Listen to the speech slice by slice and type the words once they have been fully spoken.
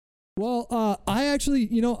Well, I actually,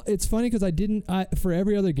 it's funny because for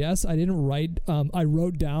every other guest, I didn't write, I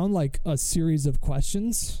wrote down like a series of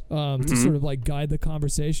questions to sort of like guide the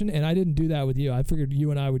conversation. And I didn't do that with you. I figured you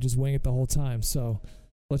and I would just wing it the whole time. So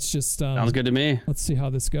let's just, sounds good to me. Let's see how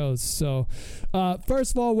this goes. So,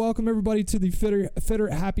 first of all, welcome everybody to the Fitter,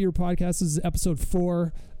 Happier podcast. This is episode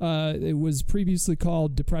 4. It was previously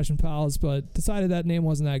called Depression Pals, but decided that name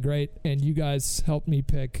wasn't that great. And you guys helped me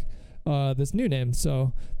pick this new name.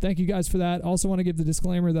 So thank you guys for that. Also want to give the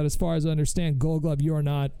disclaimer that as far as I understand, Gold Glove, you are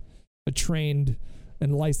not a trained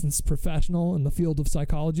and licensed professional in the field of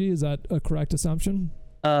psychology. Is that a correct assumption?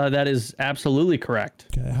 That is absolutely correct.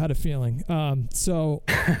 Okay, I had a feeling. So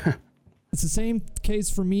it's the same case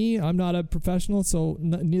for me. I'm not a professional, so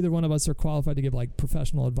neither one of us are qualified to give like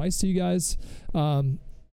professional advice to you guys.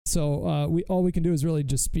 So all we can do is really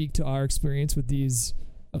just speak to our experience with these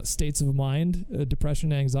states of mind,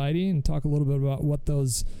 depression, anxiety, and talk a little bit about what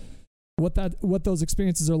those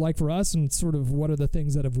experiences are like for us, and sort of what are the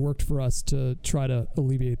things that have worked for us to try to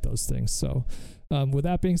alleviate those things. So, with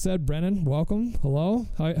that being said, Brennan, welcome. Hello.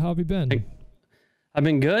 How have you been? I've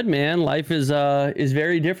been good, man. Life is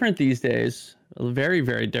very different these days. Very,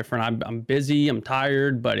 very different. I'm busy. I'm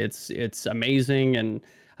tired, but it's amazing, and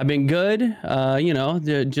I've been good.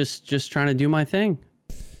 Just trying to do my thing.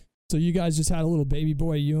 So you guys just had a little baby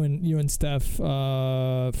boy, you and Steph,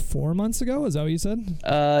 4 months ago. Is that what you said?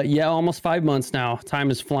 Yeah, almost 5 months now. Time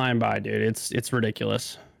is flying by, dude. It's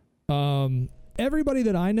ridiculous. Everybody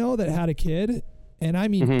that I know that had a kid, and I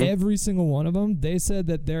mean every single one of them, they said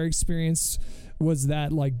that their experience was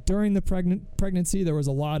that like during the pregnancy, there was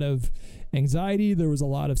a lot of anxiety, there was a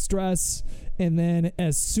lot of stress, and then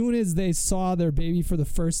as soon as they saw their baby for the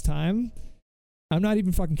first time, I'm not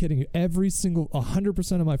even fucking kidding you,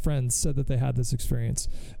 100% of my friends said that they had this experience.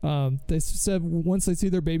 They said once they see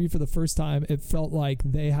their baby for the first time, it felt like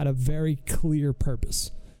they had a very clear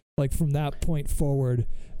purpose. Like from that point forward,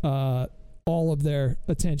 all of their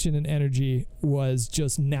attention and energy was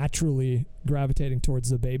just naturally gravitating towards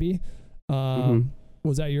the baby.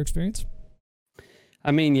 Was that your experience?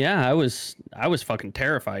 I mean, yeah, I was fucking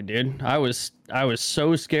terrified, dude. I was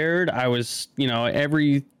so scared. I was,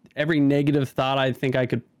 every negative thought I think I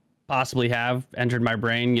could possibly have entered my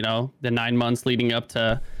brain, the 9 months leading up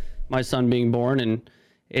to my son being born. And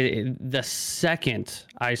the second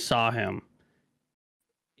I saw him,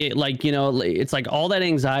 it's like all that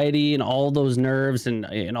anxiety and all those nerves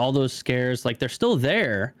and all those scares, like they're still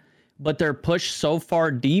there, but they're pushed so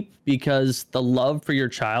far deep because the love for your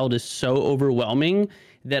child is so overwhelming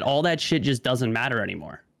that all that shit just doesn't matter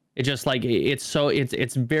anymore. It just like,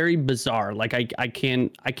 it's very bizarre. Like I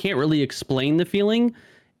can't really explain the feeling,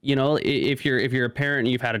 if you're a parent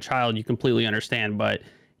and you've had a child, you completely understand. But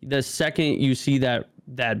the second you see that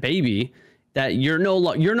baby, that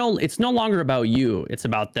it's no longer about you, it's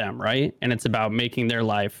about them. Right. And it's about making their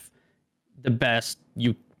life the best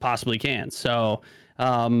you possibly can. So,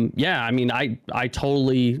 yeah, I mean, I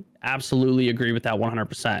totally, absolutely agree with that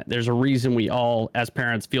 100%. There's a reason we all as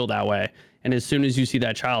parents feel that way. And as soon as you see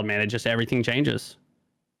that child, man, everything changes.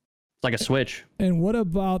 It's like a switch. And what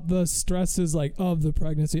about the stresses like of the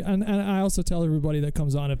pregnancy? And I also tell everybody that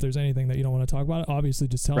comes on, if there's anything that you don't want to talk about, obviously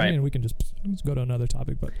just tell me and we can just go to another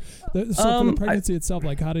topic. But so for the pregnancy itself,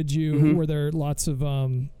 like how did you, were there lots of, I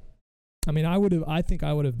mean, I think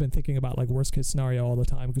I would have been thinking about like worst case scenario all the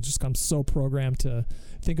time because I'm so programmed to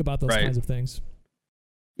think about those kinds of things.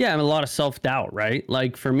 Yeah. I mean, a lot of self-doubt, right?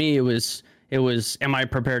 Like for me, it was, am I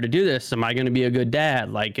prepared to do this? Am I going to be a good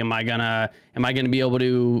dad? Like, am I going to be able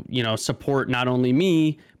to, support not only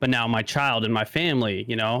me, but now my child and my family,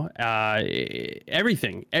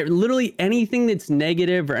 everything, literally anything that's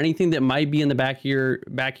negative or anything that might be in the back of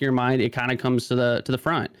your mind, it kind of comes to the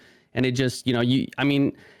front. And it just,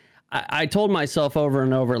 I told myself over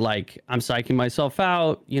and over, like, I'm psyching myself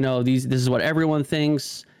out, this is what everyone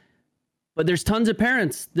thinks. But there's tons of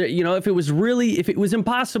parents that, if it was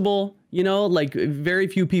impossible, like very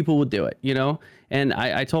few people would do it, and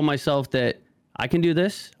I told myself that I can do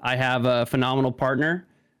this. I have a phenomenal partner,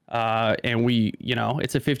 and we,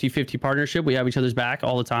 it's a 50-50 partnership. We have each other's back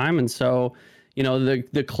all the time. And so,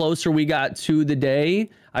 the closer we got to the day,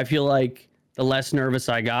 I feel like the less nervous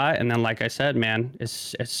I got. And then, like I said, man,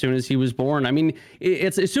 as soon as he was born, I mean,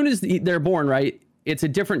 it's as soon as they're born, right? It's a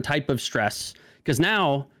different type of stress because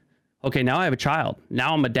now I have a child.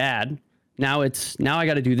 Now I'm a dad. Now I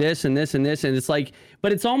got to do this and this and this. And it's like,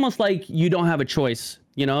 but it's almost like you don't have a choice.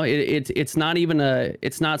 It's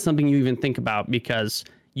not something you even think about because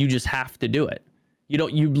you just have to do it.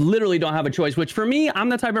 You literally don't have a choice, which for me, I'm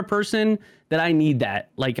the type of person that I need that.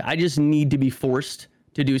 Like, I just need to be forced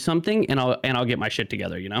to do something, and I'll get my shit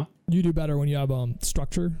together, you know? You do better when you have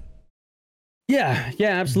structure. Yeah,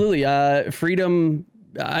 absolutely. Freedom.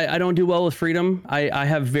 I don't do well with freedom. I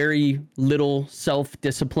have very little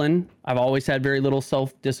self-discipline. I've always had very little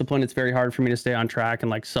self-discipline. It's very hard for me to stay on track and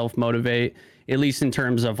like self-motivate, at least in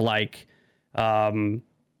terms of like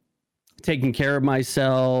taking care of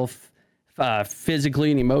myself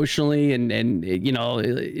physically and emotionally, and you know,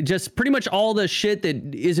 just pretty much all the shit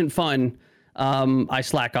that isn't fun. I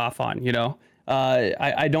slack off on, you know.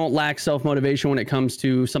 I don't lack self-motivation when it comes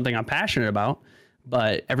to something I'm passionate about,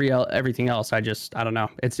 but everything else, I don't know.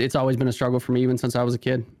 It's always been a struggle for me even since I was a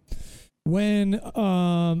kid. When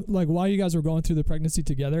like while you guys were going through the pregnancy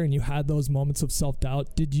together and you had those moments of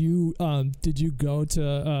self-doubt, did you go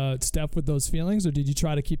to Steph with those feelings, or did you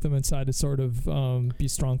try to keep them inside to sort of be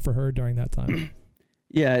strong for her during that time?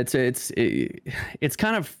 Yeah, it's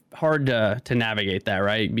kind of hard to navigate that,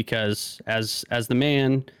 right? Because as the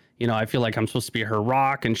man, you know, I feel like I'm supposed to be her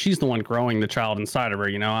rock, and she's the one growing the child inside of her.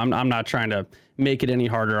 You know, I'm not trying to make it any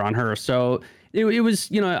harder on her. So it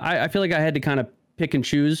was, you know, I feel like I had to kind of pick and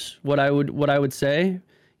choose what I would say.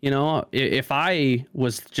 You know, if I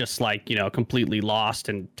was just like, you know, completely lost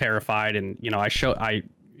and terrified, and you know, I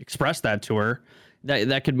expressed that to her,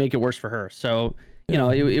 that could make it worse for her. So you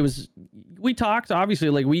know, it was, we talked, obviously,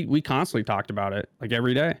 like we constantly talked about it like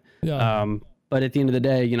every day. Yeah. But at the end of the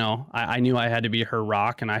day, you know, I knew I had to be her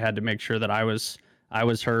rock, and I had to make sure that I was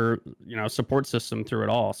her, you know, support system through it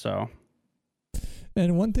all. So.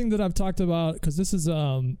 And one thing that I've talked about, because this is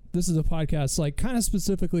a podcast like kind of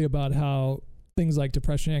specifically about how things like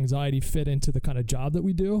depression and anxiety fit into the kind of job that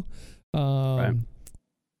we do. Right.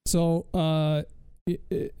 So that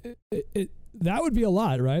would be a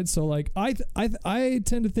lot, right? So like I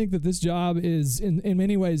tend to think that this job is in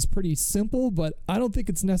many ways pretty simple, but I don't think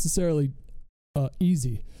it's necessarily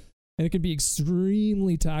easy, and it can be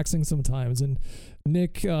extremely taxing sometimes. And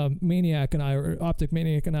Nick Maniac and I, or Optic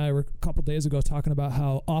Maniac and I, were a couple days ago talking about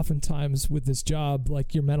how oftentimes with this job,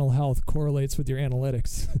 like your mental health correlates with your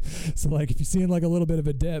analytics. So like if you're seeing like a little bit of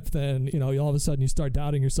a dip, then you know all of a sudden you start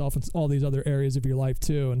doubting yourself in all these other areas of your life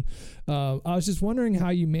too. And I was just wondering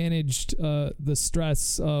how you managed the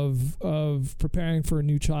stress of preparing for a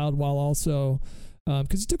new child while also.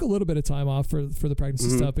 Because you took a little bit of time off for the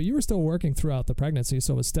pregnancy stuff, but you were still working throughout the pregnancy.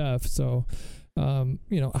 So was Steph. So,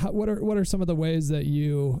 you know, what are some of the ways that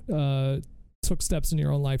you took steps in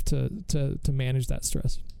your own life to manage that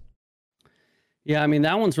stress? Yeah, I mean,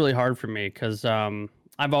 that one's really hard for me because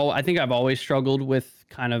I think I've always struggled with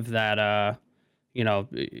kind of that, you know,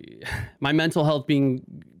 my mental health being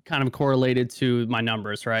kind of correlated to my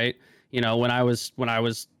numbers, right? You know, when I was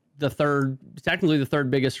technically the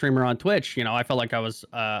third biggest streamer on Twitch, you know, I felt like I was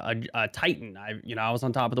a titan. I was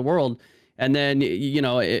on top of the world. And then, you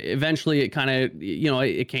know, eventually it kind of, you know,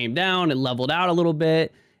 it came down, it leveled out a little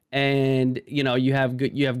bit, and, you know, you have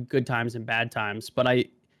good times and bad times. But I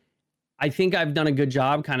think I've done a good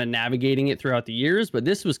job kind of navigating it throughout the years, but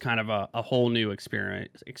this was kind of a whole new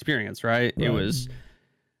experience, right? It was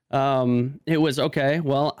okay,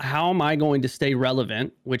 well, how am I going to stay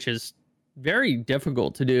relevant, which is very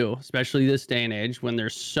difficult to do, especially this day and age when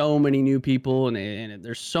there's so many new people and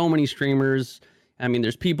there's so many streamers. I mean,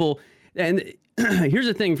 there's people, and here's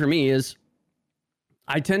the thing for me is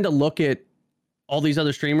I tend to look at all these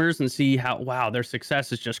other streamers and see how, wow, their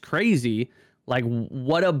success is just crazy. Like,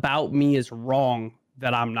 what about me is wrong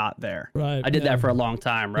that I'm not there? Right. I did that for a long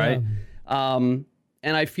time. Right. Yeah.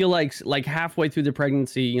 And I feel like halfway through the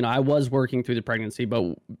pregnancy, you know, I was working through the pregnancy,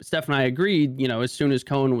 but Steph and I agreed, you know, as soon as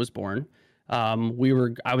Cohen was born, I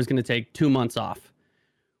was going to take 2 months off,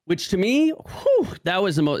 which to me,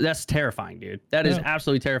 that's terrifying, dude. That is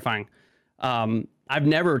absolutely terrifying. I've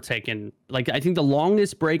never taken, like, I think the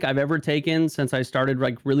longest break I've ever taken since I started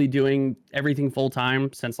like really doing everything full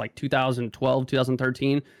time since like 2012,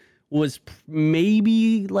 2013 was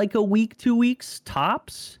maybe like a week, 2 weeks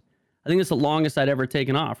tops. I think it's the longest I'd ever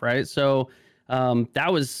taken off. Right. So,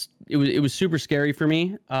 it was super scary for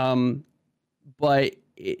me. But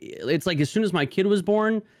it's like, as soon as my kid was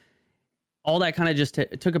born, all that kind of just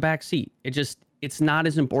took a back seat. It's not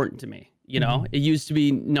as important to me. You know, it used to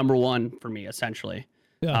be number one for me, essentially,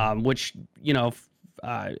 which, you know,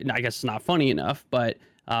 I guess it's not funny enough, but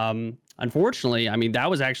unfortunately, I mean, that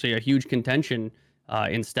was actually a huge contention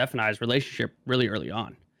in Steph and I's relationship really early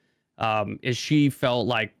on, is she felt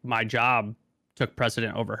like my job took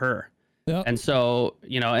precedent over her. Yep. And so,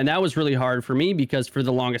 you know, and that was really hard for me because for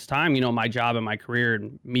the longest time, you know, my job and my career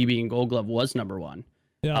and me being Gold Glove was number one.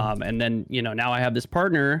 Yeah. And then, you know, now I have this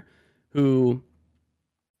partner who,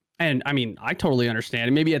 and I mean, I totally understand.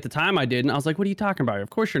 And maybe at the time I didn't. I was like, what are you talking about?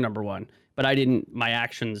 Of course you're number one. but my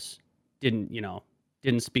actions didn't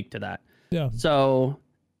speak to that. Yeah. So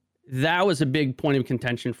that was a big point of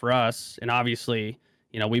contention for us. And obviously,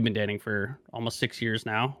 we've been dating for almost 6 years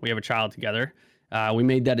now. We have a child together. We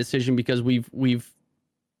made that decision because we've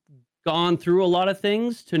gone through a lot of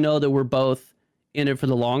things to know that we're both in it for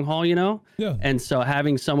the long haul, Yeah. And so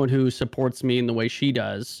having someone who supports me in the way she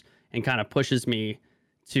does and kind of pushes me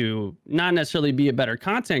to not necessarily be a better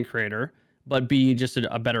content creator, but be just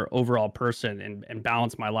a better overall person and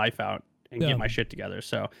balance my life out and get my shit together.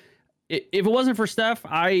 So if it wasn't for Steph,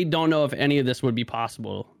 I don't know if any of this would be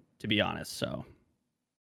possible, to be honest. So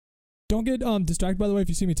don't get distracted, by the way, if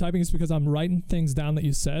you see me typing. It's because I'm writing things down that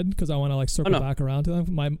you said, because I want to circle back around to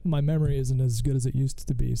them. My memory isn't as good as it used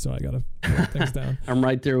to be, so I gotta write things down. I'm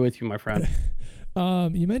right there with you, my friend.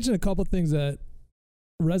 You mentioned a couple things that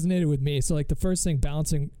resonated with me. So the first thing,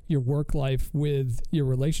 balancing your work life with your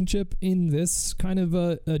relationship in this kind of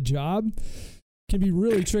a job can be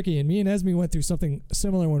really tricky. And me and Esme went through something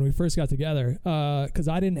similar when we first got together, because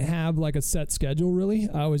I didn't have a set schedule really.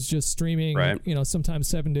 I was just streaming, sometimes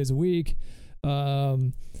 7 days a week.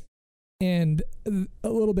 And a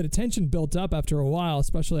little bit of tension built up after a while,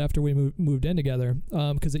 especially after we moved in together.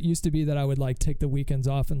 Because it used to be that I would take the weekends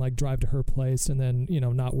off and drive to her place and then,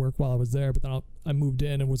 not work while I was there. But then I moved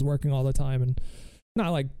in and was working all the time, and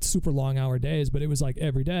not super long hour days, but it was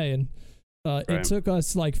every day. And it took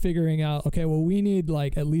us figuring out, okay, well, we need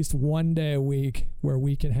at least 1 day a week where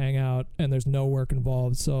we can hang out and there's no work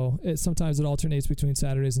involved. So sometimes it alternates between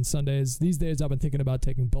Saturdays and Sundays. These days I've been thinking about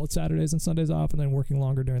taking both Saturdays and Sundays off and then working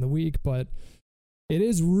longer during the week. But it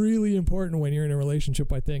is really important when you're in a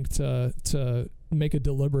relationship, I think, to make a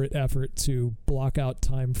deliberate effort to block out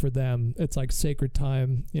time for them. It's sacred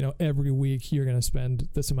time. Every week you're going to spend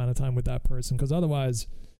this amount of time with that person, because otherwise,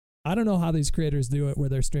 I don't know how these creators do it where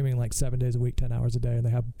they're streaming 7 days a week, 10 hours a day, and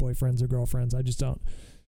they have boyfriends or girlfriends. I just don't.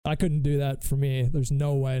 I couldn't do that for me. There's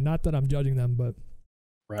no way. Not that I'm judging them, but.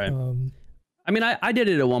 Right. I mean, I did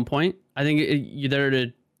it at one point. I think they're at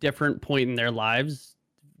a different point in their lives,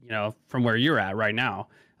 from where you're at right now.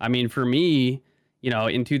 I mean, for me,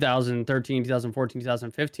 in 2013, 2014,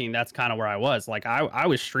 2015, that's kind of where I was. I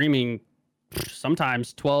was streaming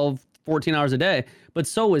sometimes 12, 14 hours a day, but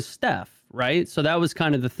so was Steph. Right. So that was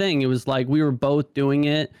kind of the thing. It was we were both doing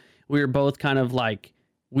it. We were both kind of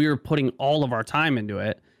we were putting all of our time into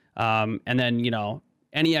it. And then,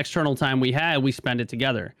 any external time we had, we spend it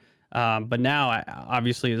together. But now,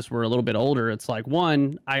 obviously, as we're a little bit older, it's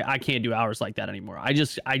one, I can't do hours like that anymore. I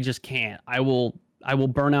just can't. I will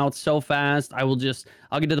burn out so fast. I'll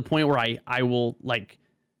get to the point where I'll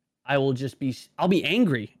be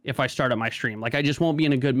angry if I start up my stream. I just won't be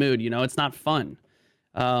in a good mood. It's not fun.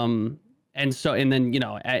 And then,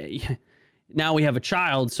 now we have a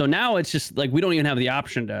child. So now it's just we don't even have the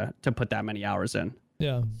option to put that many hours in.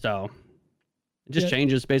 Yeah. So it just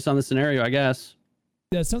changes based on the scenario, I guess.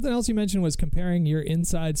 Yeah. Something else you mentioned was comparing your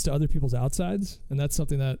insides to other people's outsides. And that's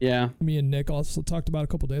something that me and Nick also talked about a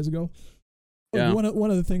couple days ago. Yeah.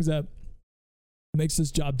 One of the things that makes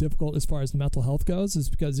this job difficult as far as mental health goes is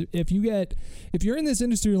because if you're in this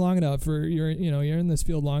industry long enough, or you're in this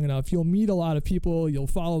field long enough, you'll meet a lot of people, you'll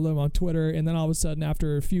follow them on Twitter, and then all of a sudden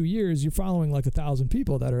after a few years you're following 1,000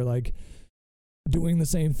 people that are doing the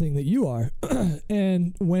same thing that you are.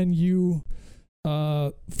 And when you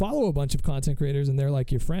follow a bunch of content creators and they're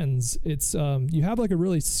your friends, it's you have a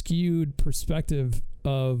really skewed perspective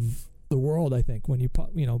of the world, I think, when you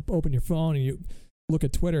open your phone and you look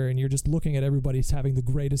at Twitter and you're just looking at everybody's having the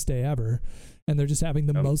greatest day ever and they're just having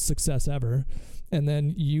the most success ever, and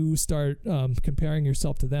then you start comparing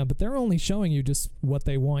yourself to them, but they're only showing you just what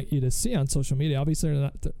they want you to see on social media. Obviously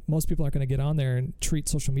most people aren't going to get on there and treat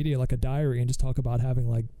social media like a diary and just talk about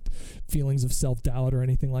having feelings of self-doubt or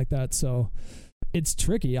anything like that. So it's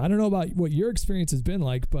tricky. I don't know about what your experience has been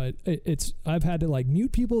but I've had to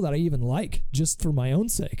mute people that I even just for my own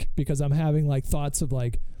sake, because I'm having thoughts of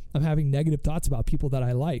I'm having negative thoughts about people that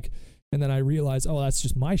I like. And then I realize, oh, that's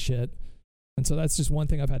just my shit. And so that's just one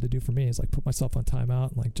thing I've had to do for me is put myself on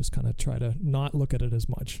timeout and just kind of try to not look at it as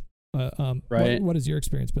much. Right. What has your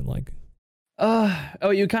experience been like?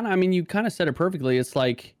 You kind of said it perfectly. It's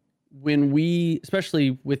when we,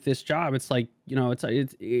 especially with this job, it's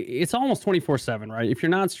it's almost 24/7, right? If you're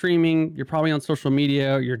not streaming, you're probably on social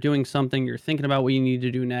media, you're doing something, you're thinking about what you need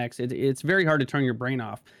to do next. It's very hard to turn your brain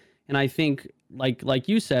off. And I think, like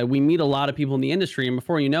you said, we meet a lot of people in the industry, and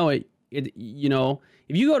before you know it, if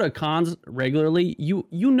you go to cons regularly, you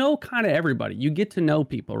know kind of everybody. You get to know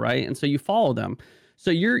people, right? And so you follow them. So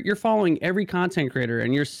you're following every content creator,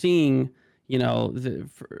 and you're seeing, I'm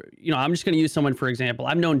just going to use someone for example.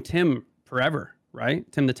 I've known Tim forever, right?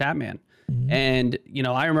 Tim the Tap Man. And, you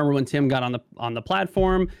know, I remember when Tim got on the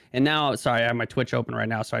platform, and now, sorry, I have my Twitch open right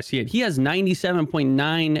now, so I see it. He has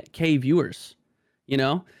 97.9K viewers. You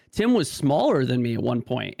know, Tim was smaller than me at one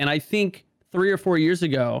point. And I think 3 or 4 years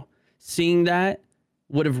ago, seeing that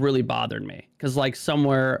would have really bothered me. Cause like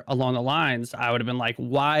somewhere along the lines, I would have been like,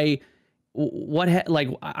 like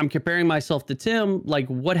I'm comparing myself to Tim. Like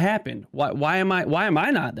what happened? Why am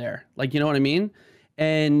I not there? Like, you know what I mean?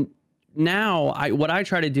 And now what I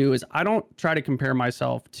try to do is I don't try to compare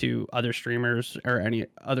myself to other streamers or any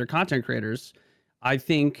other content creators. I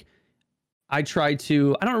think I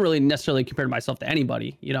don't really necessarily compare myself to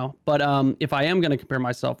anybody, you know, but if I am going to compare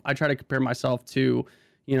myself, I try to compare myself to,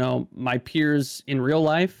 you know, my peers in real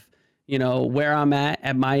life, you know, where I'm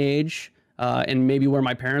at my age, and maybe where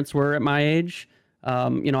my parents were at my age.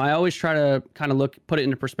 You know, I always try to kind of put it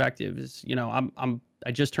into perspective. Is, you know,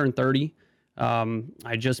 I just turned 30.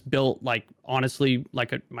 I just built, like, honestly,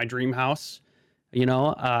 like my dream house. You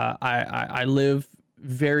know, I live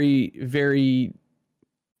very, very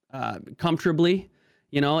comfortably,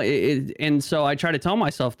 you know, and so I try to tell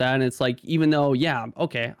myself that, and it's like, even though, yeah,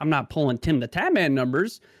 okay, I'm not pulling Tim the Tatman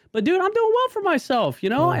numbers, but dude, I'm doing well for myself, you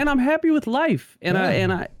know, and I'm happy with life, and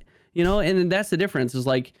I, you know, and that's the difference. Is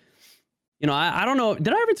like, you know, I don't know,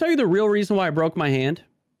 did I ever tell you the real reason why I broke my hand?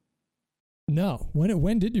 No.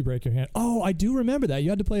 When did you break your hand? Oh, I do remember that. You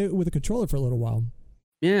had to play with a controller for a little while.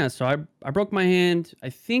 Yeah, so I broke my hand. I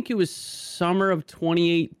think it was summer of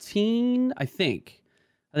 2018. I think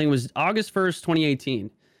it was August 1st, 2018.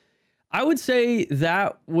 I would say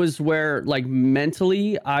that was where, like,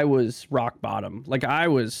 mentally I was rock bottom. Like,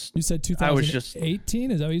 you said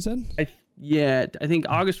 2018? Is that what you said? I think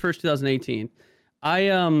August 1st, 2018.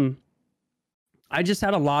 I just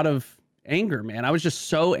had a lot of anger, man. I was just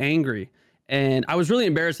so angry. And I was really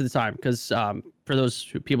embarrassed at the time because, for those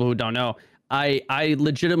people who don't know, I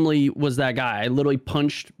legitimately was that guy. I literally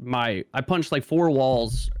punched like 4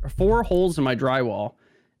 holes in my drywall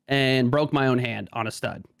and broke my own hand on a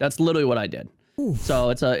stud. That's literally what I did. Oof. So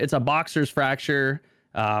it's a boxer's fracture.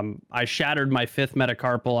 I shattered my 5th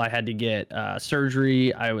metacarpal. I had to get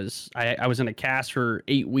surgery. I was in a cast for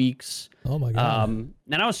 8 weeks. Oh my God. And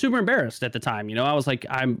I was super embarrassed at the time. You know, I was like,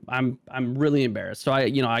 I'm really embarrassed. So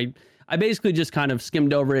I basically just kind of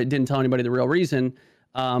skimmed over it, didn't tell anybody the real reason.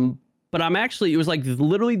 But it was like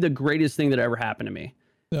literally the greatest thing that ever happened to me.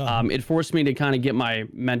 Yeah. It forced me to kind of get my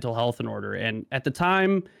mental health in order. And at the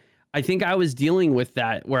time, I think I was dealing with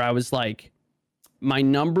that, where I was like, my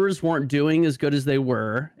numbers weren't doing as good as they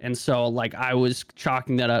were. And so, like, I was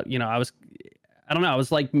chalking that up, you know, I was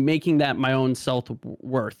like making that my own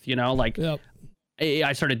self-worth, you know, like, yep.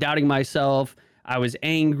 I started doubting myself. I was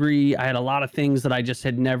angry. I had a lot of things that I just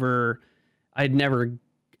had never, I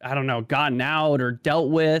don't know, gotten out or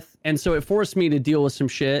dealt with. And so it forced me to deal with some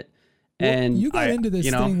shit. And you got into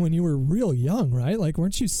this thing when you were real young, right? Like,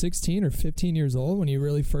 weren't you 16 or 15 years old when you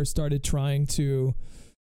really first started trying to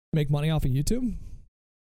make money off of YouTube?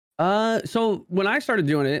 So when I started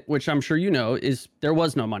doing it, which I'm sure you know, there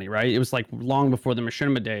was no money, right? It was like long before the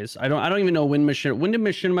Machinima days. I don't even know when did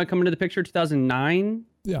Machinima come into the picture? 2009?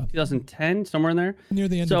 Yeah. 2010, somewhere in there. Near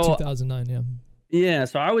the end of 2009, yeah. Yeah,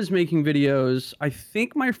 so I was making videos. I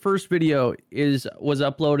think my first video was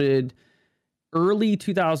uploaded early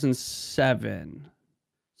 2007.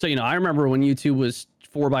 So, you know, I remember when YouTube was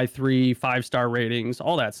 4x3, 5-star ratings,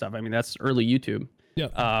 all that stuff. I mean, that's early YouTube.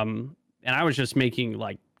 Yeah. And I was just making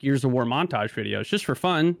like Gears of War montage videos just for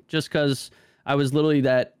fun, just because I was literally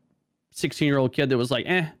that 16-year-old kid that was like,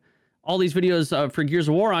 all these videos for Gears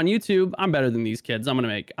of War on YouTube, I'm better than these kids. I'm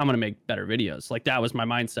gonna make better videos. Like, that was my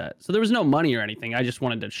mindset. So there was no money or anything. I just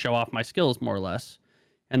wanted to show off my skills, more or less.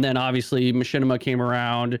 And then obviously Machinima came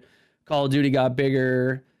around, Call of Duty got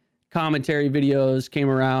bigger, commentary videos came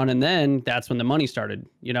around, and then that's when the money started,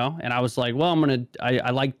 you know? And I was like, well, I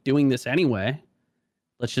like doing this anyway.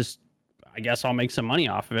 I guess I'll make some money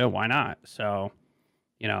off of it. Why not? So,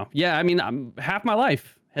 you know, yeah, I mean, almost half my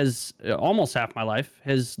life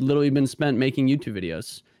has literally been spent making YouTube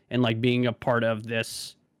videos and like being a part of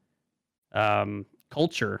this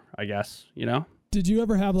culture, I guess, you know? Did you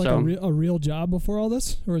ever have like a real job before all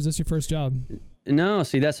this, or is this your first job? No,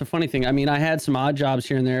 see, that's the funny thing. I mean, I had some odd jobs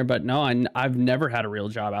here and there, but no, I've never had a real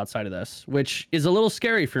job outside of this, which is a little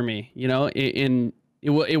scary for me. You know,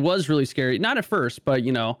 it was really scary. Not at first, but,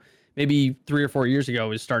 you know, maybe 3 or 4 years ago, it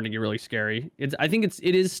was starting to get really scary. I think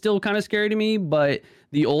it is still kind of scary to me, but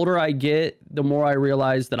the older I get, the more I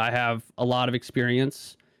realize that I have a lot of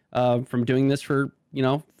experience from doing this for, you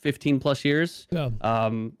know, 15 plus years. Yeah.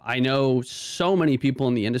 I know so many people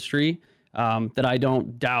in the industry that I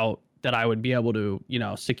don't doubt that I would be able to, you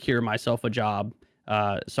know, secure myself a job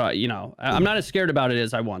So, you know, I'm not as scared about it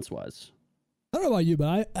as I once was. I don't know about you, but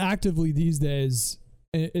I actively these days,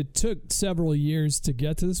 it took several years to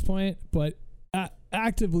get to this point, but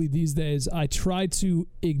actively these days, I try to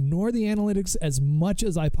ignore the analytics as much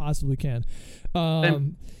as I possibly can.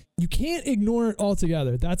 You can't ignore it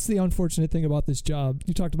altogether. That's the unfortunate thing about this job.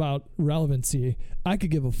 You talked about relevancy. I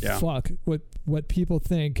could give a fuck what people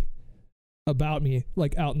think about me,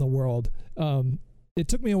 like out in the world. It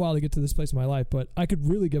took me a while to get to this place in my life, but I could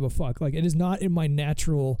really give a fuck. Like, it is not in my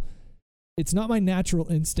natural, it's not my natural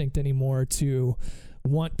instinct anymore to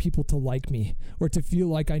want people to like me or to feel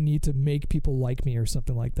like I need to make people like me or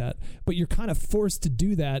something like that. But you're kind of forced to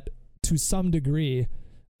do that to some degree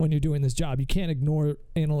when you're doing this job. You can't ignore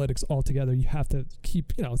analytics altogether. You have to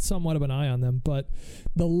keep, you know, somewhat of an eye on them. But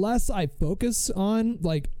the less I focus on,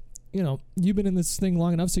 like, you know, you've been in this thing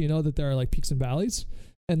long enough so you know that there are like peaks and valleys.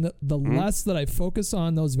 And the less that I focus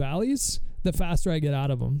on those valleys, the faster I get out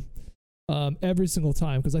of them every single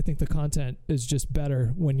time, because I think the content is just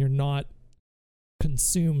better when you're not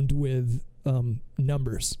consumed with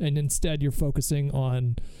numbers, and instead you're focusing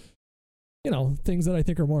on, you know, things that I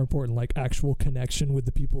think are more important, like actual connection with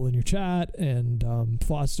the people in your chat and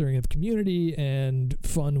fostering of community and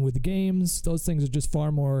fun with the games. Those things are just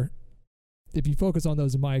far more, if you focus on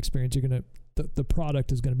those, in my experience, you're gonna the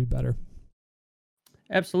product is gonna be better.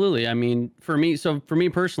 Absolutely. I mean, for me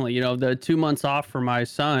personally, you know, the 2 months off for my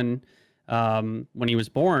son when he was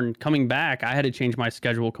born, coming back, I had to change my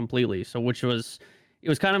schedule completely. So it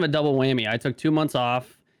was kind of a double whammy. I took 2 months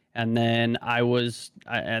off, and then I was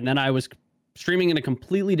streaming in a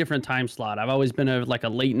completely different time slot. I've always been a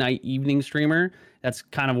late night evening streamer. That's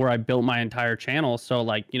kind of where I built my entire channel. So,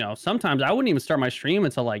 like, you know, sometimes I wouldn't even start my stream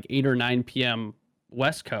until like 8 or 9 p.m.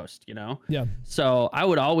 West Coast, you know? Yeah. So I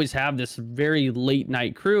would always have this very late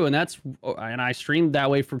night crew, and I streamed that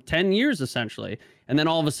way for 10 years essentially. And then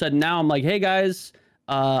all of a sudden now I'm like, hey guys,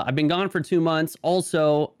 I've been gone for 2 months.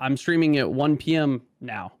 Also, I'm streaming at 1 p.m.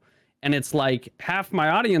 now. And it's like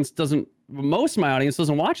most of my audience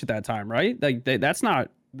doesn't watch at that time, right? Like that's not,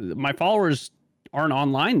 my followers aren't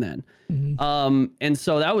online then. Mm-hmm. And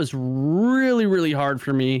so that was really, really hard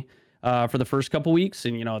for me for the first couple weeks.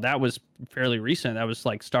 And, you know, that was fairly recent. That was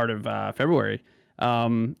like start of February.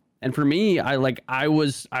 And for me, I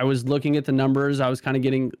was looking at the numbers. I was kind of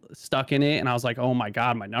getting stuck in it, and I was like, oh my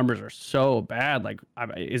God, my numbers are so bad. Like,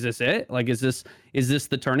 is this it? Like, is this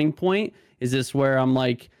the turning point? Is this where I'm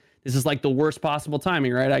like, this is like the worst possible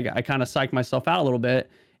timing, right? I kind of psyched myself out a little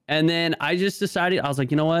bit. And then I just decided, I was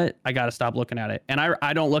like, you know what? I got to stop looking at it. And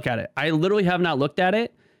I don't look at it. I literally have not looked at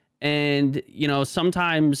it. And, you know,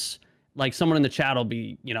 sometimes like someone in the chat will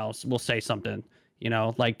be, you know, will say something, you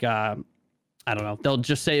know, like, I don't know, they'll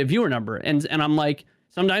just say a viewer number. And I'm like,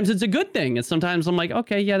 sometimes it's a good thing. And sometimes I'm like,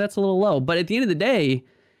 okay, yeah, that's a little low. But at the end of the day,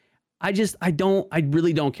 I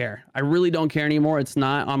really don't care. I really don't care anymore. It's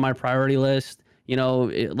not on my priority list. You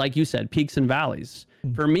know, like you said, peaks and valleys.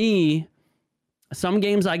 For me, some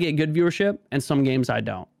games I get good viewership and some games I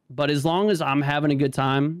don't. But as long as I'm having a good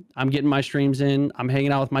time, I'm getting my streams in, I'm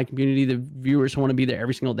hanging out with my community, the viewers who want to be there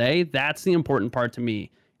every single day, that's the important part to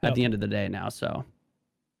me at the end of the day now. So,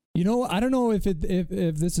 you know, I don't know if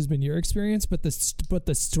this has been your experience, but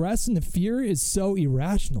the stress and the fear is so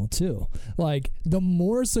irrational too. Like, the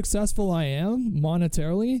more successful I am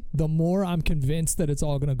monetarily, the more I'm convinced that it's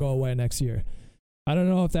all going to go away next year. I don't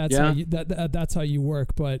know if that's that's how you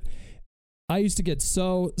work, but I used to get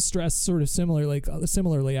so stressed, sort of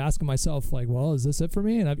similarly asking myself, like, well, is this it for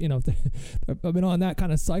me? And I've been on that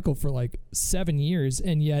kind of cycle for like 7 years,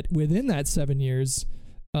 and yet within that 7 years,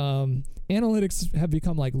 analytics have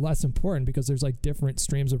become like less important because there's like different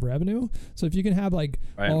streams of revenue. So if you can have like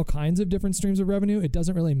all kinds of different streams of revenue, it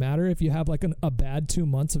doesn't really matter if you have like a bad 2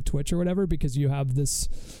 months of Twitch or whatever, because you have this,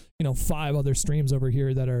 5 other streams over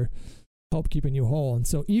here that are help keeping you whole. And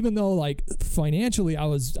so even though like financially I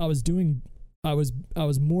was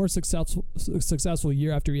more successful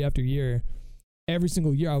year after year after year, every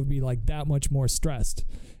single year I would be like that much more stressed.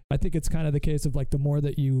 I think it's kind of the case of like the more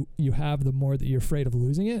that you have, the more that you're afraid of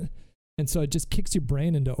losing it. And so it just kicks your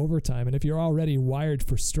brain into overtime. And if you're already wired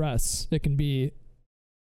for stress, it can be,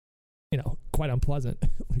 quite unpleasant.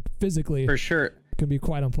 Like physically, for sure, it can be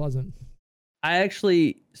quite unpleasant.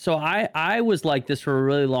 I was like this for a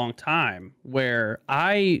really long time, where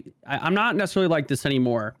I'm not necessarily like this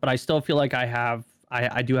anymore, but I still feel like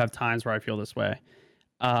I do have times where I feel this way.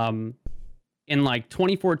 In like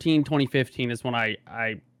 2014, 2015 is when I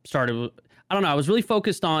started, I don't know, I was really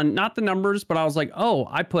focused on not the numbers, but I was like, oh,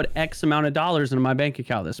 I put X amount of dollars into my bank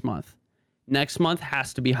account this month. Next month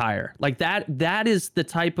has to be higher. Like that is the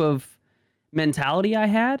type of mentality I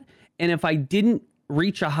had. And if I didn't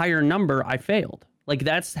reach a higher number, I failed. Like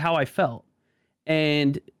that's how I felt.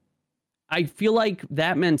 And I feel like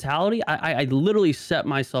that mentality, I literally set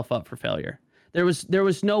myself up for failure. There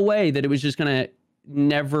was no way that it was just gonna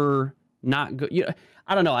never not go. You know,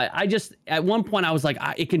 I don't know. I just at one point I was like,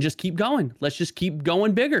 it can just keep going. Let's just keep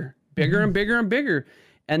going bigger and bigger and bigger.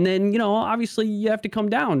 And then, you know, obviously you have to come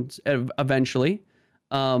down eventually.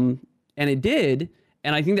 And it did.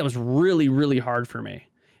 And I think that was really, really hard for me.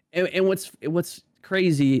 And what's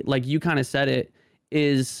crazy, like you kind of said it,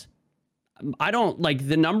 is I don't like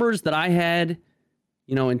the numbers that I had,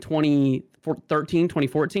 you know, in 2013,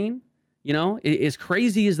 2014, you know, as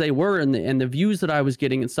crazy as they were and the views that I was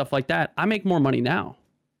getting and stuff like that. I make more money now,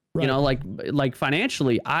 right. You know, like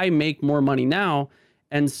financially, I make more money now.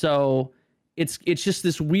 And so it's just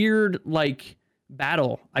this weird, like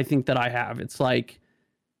battle I think that I have. It's like,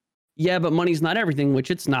 yeah, but money's not everything, which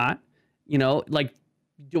it's not, you know, like,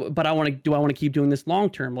 but I want to keep doing this long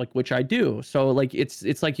term, like, which I do. So like,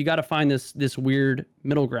 it's like, you got to find this weird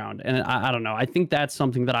middle ground. And I don't know. I think that's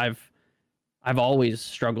something that I've always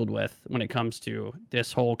struggled with when it comes to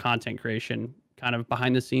this whole content creation kind of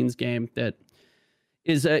behind the scenes game that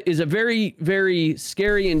is a very, very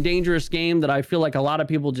scary and dangerous game that I feel like a lot of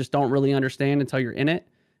people just don't really understand until you're in it.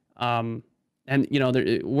 And you know,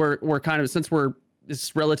 we're kind of, since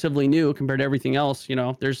it's relatively new compared to everything else, you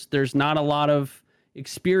know, there's not a lot of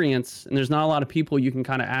experience and there's not a lot of people you can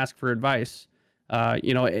kind of ask for advice,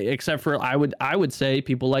 you know, except for I would say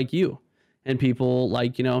people like you and people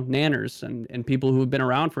like, you know, nanners and people who have been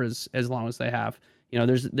around for as long as they have. You know,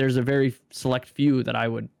 there's a very select few that I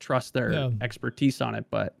would trust their expertise on it,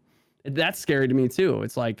 but that's scary to me too.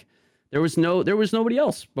 It's like there was nobody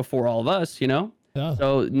else before all of us, you know? Yeah.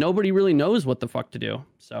 So nobody really knows what the fuck to do.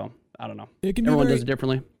 So I don't know. Everyone does it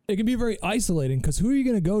differently. It can be very isolating because who are you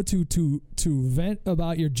going to go to vent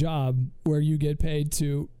about your job where you get paid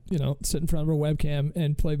to, you know, sit in front of a webcam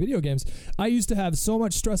and play video games? I used to have so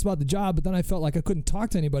much stress about the job, but then I felt like I couldn't talk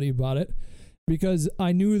to anybody about it because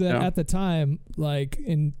I knew that at the time, like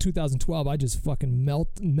in 2012, I just fucking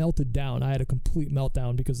melted down. I had a complete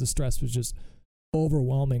meltdown because the stress was just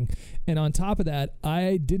overwhelming. And on top of that,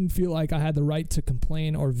 I didn't feel like I had the right to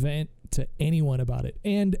complain or vent to anyone about it.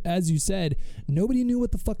 And as you said, nobody knew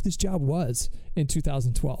what the fuck this job was in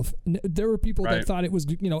 2012. There were people that thought it was,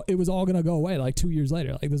 you know, it was all going to go away like 2 years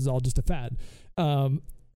later. Like this is all just a fad.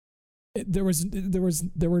 There were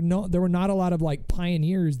not a lot of like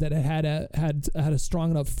pioneers that had a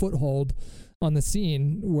strong enough foothold on the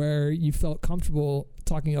scene where you felt comfortable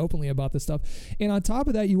talking openly about this stuff. And on top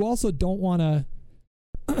of that, you also don't want to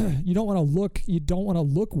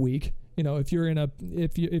look weak. You know, if you're in a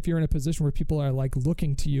position where people are like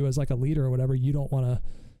looking to you as like a leader or whatever, you don't want to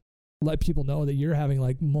let people know that you're having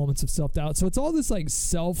like moments of self-doubt. So it's all this like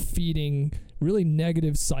self-feeding, really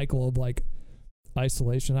negative cycle of like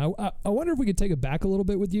isolation. I wonder if we could take it back a little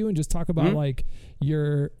bit with you and just talk about like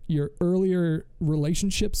your earlier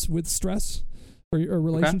relationships with stress or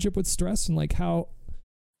relationship with stress and like how.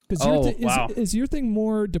 Is your thing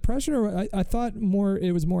more depression or I thought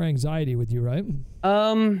it was more anxiety with you, right?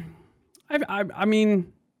 I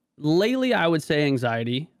mean, lately I would say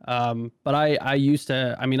anxiety. But I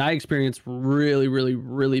experienced really, really,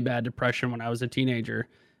 really bad depression when I was a teenager.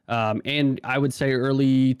 And I would say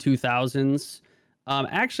early 2000s.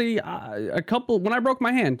 Actually, when I broke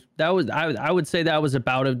my hand, I would say that was a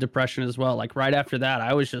bout of depression as well. Like right after that,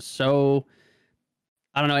 I was just so,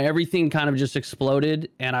 I don't know, everything kind of just exploded.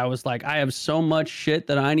 And I was like, I have so much shit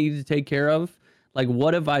that I need to take care of. Like,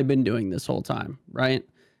 what have I been doing this whole time? Right.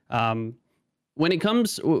 When it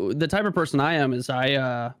comes, the type of person I am is I'm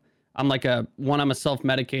a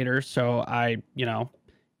self-medicator. So I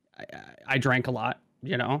drank a lot,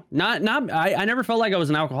 you know, I never felt like I was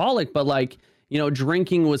an alcoholic, but like, you know,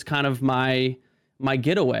 drinking was kind of my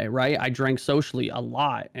getaway, right? I drank socially a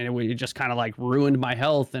lot and it just kind of like ruined my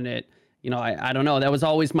health and it, you know, I don't know. That was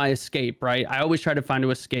always my escape, right? I always try to find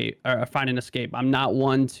an escape. I'm not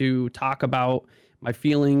one to talk about my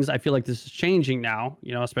feelings. I feel like this is changing now,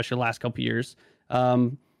 you know, especially the last couple of years.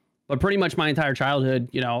 But pretty much my entire childhood,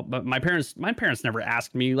 you know, but my parents never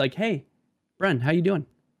asked me like, hey, Bren, how you doing?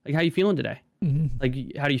 Like, how you feeling today? Mm-hmm. Like,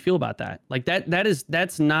 how do you feel about that? Like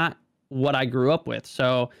that's not what I grew up with.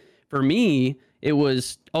 So for me, it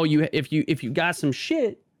was, if you got some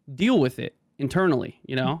shit, deal with it internally.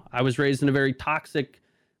 You know, I was raised in a very toxic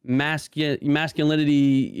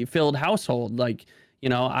masculinity filled household. Like, you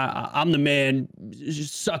know, I'm the man,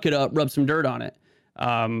 just suck it up, rub some dirt on it.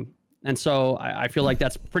 And so I feel like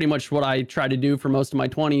that's pretty much what I tried to do for most of my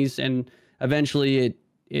 20s. And eventually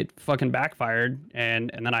it fucking backfired.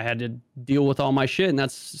 And then I had to deal with all my shit. And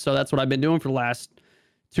that's what I've been doing for the last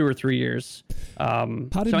 2 or 3 years. So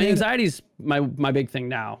anxiety's my big thing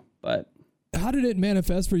now, but. How did it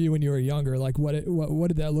manifest for you when you were younger? Like what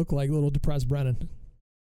did that look like, little depressed Brennan?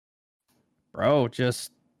 Bro,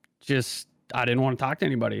 just I didn't want to talk to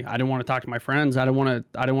anybody. I didn't want to talk to my friends. I didn't want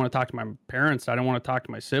to talk to my parents. I didn't want to talk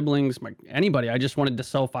to my siblings, anybody. I just wanted to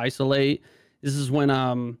self-isolate. This is when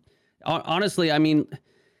honestly, I mean,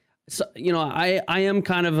 so, you know, I am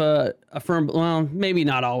kind of a firm, well, maybe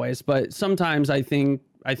not always, but sometimes I think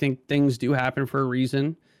things do happen for a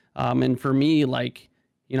reason. And for me, like,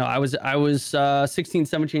 you know, I was 16,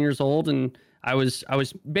 17 years old, and I was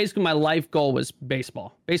basically, my life goal was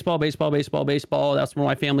baseball. That's what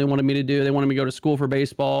my family wanted me to do. They wanted me to go to school for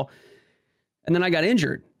baseball. And then I got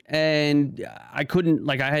injured, and I couldn't,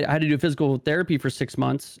 like, I had to do physical therapy for 6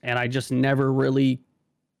 months, and I just never really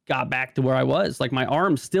got back to where I was. Like, my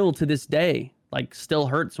arm still to this day, like, still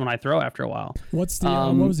hurts when I throw after a while. What's the,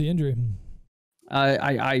 what was the injury?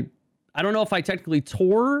 I don't know if I technically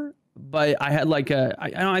tore, but I had like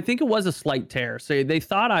I think it was a slight tear. So they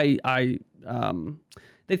thought I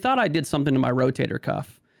did something to my rotator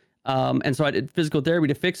cuff. And so I did physical therapy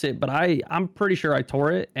to fix it, but I'm pretty sure I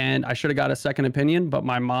tore it, and I should have got a second opinion. But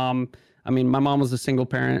my mom was a single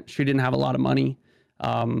parent. She didn't have a lot of money.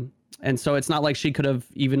 And so it's not like she could have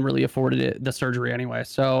even really afforded the surgery anyway.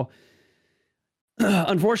 So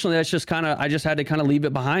unfortunately, I just had to kind of leave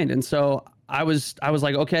it behind. And so I was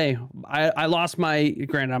like, okay, I lost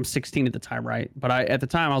granted, I'm 16 at the time, right? But at the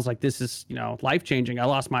time I was like, this is, you know, life-changing. I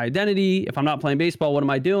lost my identity. If I'm not playing baseball, what am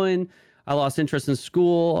I doing? I lost interest in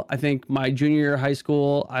school. I think my junior year of high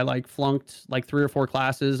school, I like flunked like 3 or 4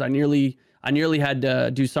 classes. I nearly had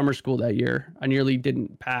to do summer school that year. I nearly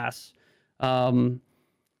didn't pass. All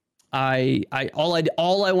I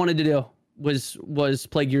wanted to do was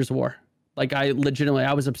play Gears of War. Like, I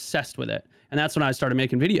was obsessed with it. And that's when I started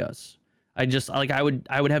making videos. I just, like, I would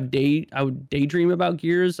daydream about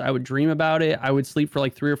Gears. I would dream about it. I would sleep for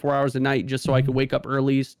like 3 or 4 hours a night just so I could wake up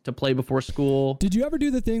early to play before school. Did you ever do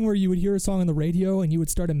the thing where you would hear a song on the radio and you would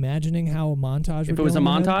start imagining how a montage would If it was a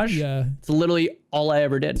montage? Yeah. It's literally all I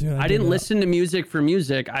ever did. Dude, I didn't listen to music for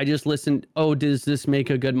music. I just listened, does this make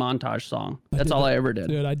a good montage song? That's all I ever did.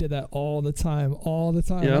 Dude, I did that all the time. Yep.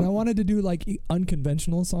 And I wanted to do like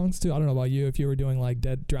unconventional songs too. I don't know about you, if you were doing like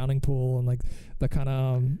Dead Drowning Pool and like the kind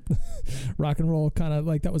of rock and roll kind of,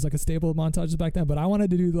 like, that was like a staple of montages back then. But I wanted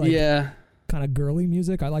to do like kind of girly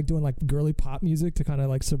music. I like doing like girly pop music to kind of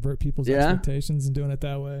like subvert people's expectations and doing it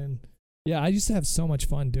that way. And yeah, I used to have so much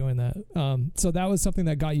fun doing that. So that was something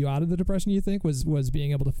that got you out of the depression, you think, was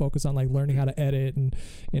being able to focus on like learning how to edit and,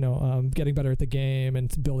 you know, getting better at the game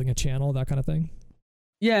and building a channel, that kind of thing?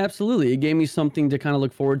 Yeah, absolutely. It gave me something to kind of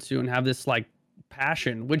look forward to and have this like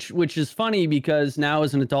passion, which is funny because now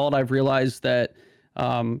as an adult, I've realized that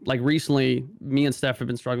like recently me and Steph have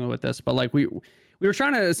been struggling with this, but like we were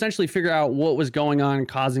trying to essentially figure out what was going on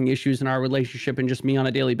causing issues in our relationship and just me on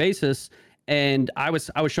a daily basis. And I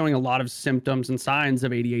was showing a lot of symptoms and signs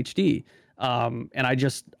of ADHD. And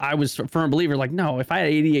I was a firm believer, like, no, if I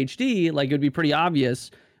had ADHD, like, it would be pretty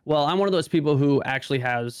obvious. Well, I'm one of those people who actually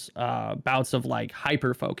has bouts of like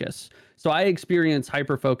hyper focus. So I experience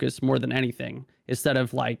hyper focus more than anything instead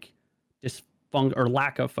of like or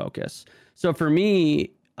lack of focus. So for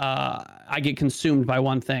me, I get consumed by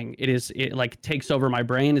one thing. It like takes over my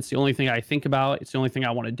brain. It's the only thing I think about. It's the only thing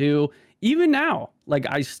I want to do. Even now, like,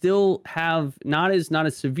 I still have not as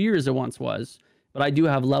severe as it once was, but I do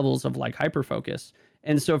have levels of like hyper focus.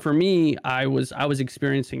 And so for me, I was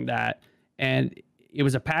experiencing that, and it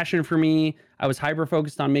was a passion for me. I was hyper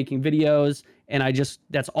focused on making videos, and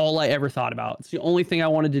that's all I ever thought about. It's the only thing I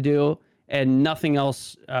wanted to do, and nothing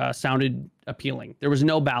else sounded appealing. There was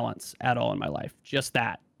no balance at all in my life. Just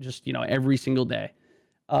you know, every single day,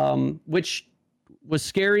 which was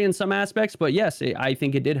scary in some aspects, but yes, I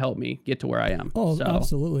think it did help me get to where I am. Oh, so.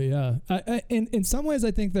 Absolutely. Yeah. In some ways,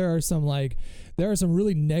 I think there are some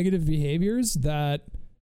really negative behaviors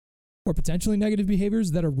or potentially negative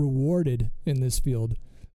behaviors that are rewarded in this field.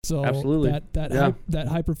 So absolutely. that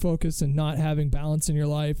hyper focus and not having balance in your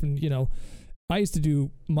life. And, you know, I used to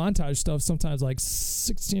do montage stuff sometimes like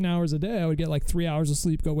 16 hours a day. I would get like 3 hours of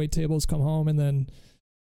sleep, go wait tables, come home, and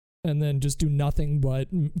then just do nothing but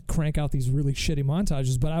crank out these really shitty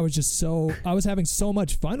montages. But I was having so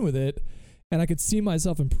much fun with it, and I could see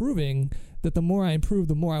myself improving, that the more I improved,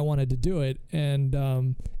 the more I wanted to do it. And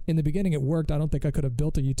in the beginning it worked. I don't think I could have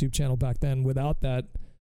built a YouTube channel back then without that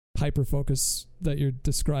hyper focus that you're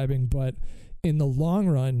describing. But in the long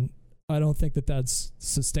run, I don't think that that's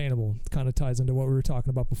sustainable. It kind of ties into what we were talking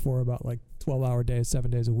about before about like 12-hour days,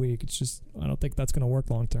 7 days a week. It's just, I don't think that's going to work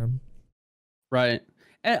long term. Right.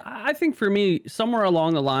 I think for me, somewhere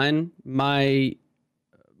along the line, my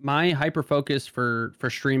hyper focus for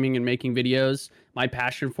streaming and making videos, my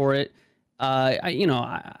passion for it,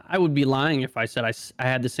 I would be lying if I said I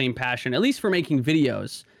had the same passion, at least for making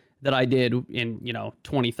videos, that I did in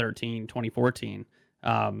 2013, 2014.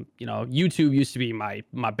 YouTube used to be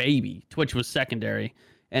my baby. Twitch was secondary,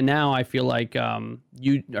 and now I feel like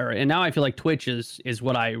Twitch is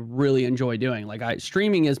what I really enjoy doing. Like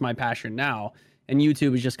streaming is my passion now, and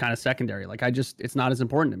YouTube is just kind of secondary. Like it's not as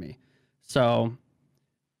important to me. So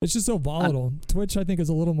it's just so volatile. Twitch, I think, is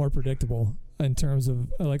a little more predictable in terms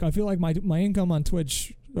of like, I feel like my income on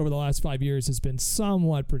Twitch over the last 5 years has been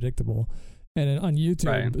somewhat predictable. And on YouTube,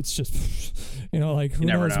 right, it's just, like who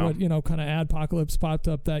knows what, kind of adpocalypse popped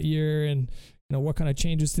up that year, and, what kind of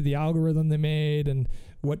changes to the algorithm they made, and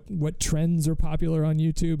what trends are popular on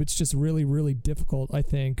YouTube. It's just really, really difficult, I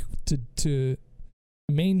think, to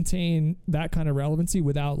maintain that kind of relevancy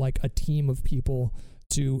without like a team of people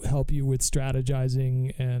to help you with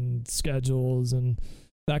strategizing and schedules and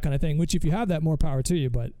that kind of thing, which if you have that, more power to you.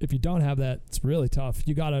 But if you don't have that, it's really tough.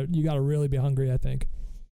 You gotta really be hungry, I think.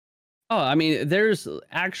 Oh, I mean, there's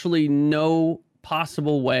actually no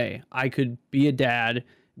possible way I could be a dad,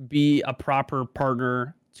 be a proper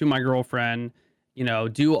partner to my girlfriend,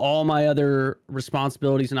 do all my other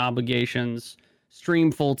responsibilities and obligations,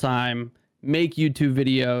 stream full time, make YouTube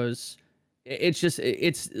videos.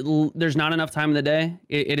 There's not enough time in the day.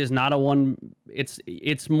 It is not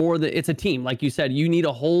it's more that it's a team. Like you said, you need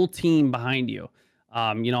a whole team behind you.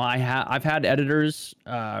 I've had editors,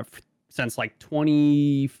 since like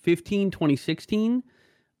 2015, 2016,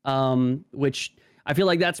 which I feel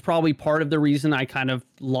like that's probably part of the reason I kind of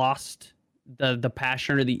lost the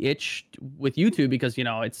passion or the itch with YouTube, because,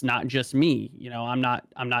 it's not just me, I'm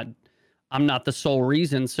not the sole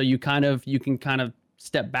reason. So you can kind of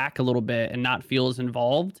step back a little bit and not feel as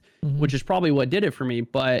involved, which is probably what did it for me.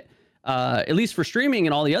 But at least for streaming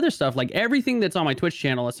and all the other stuff, like everything that's on my Twitch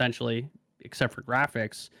channel, essentially, except for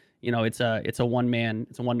graphics, it's a one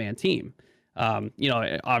man team.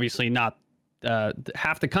 Obviously not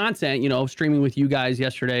half the content, streaming with you guys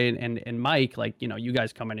yesterday and Mike, like, you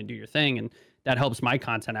guys come in and do your thing, and that helps my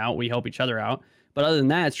content out. We help each other out. But other than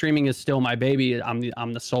that, streaming is still my baby. I'm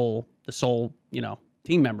the sole,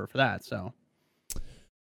 team member for that. So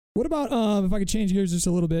what about, if I could change gears just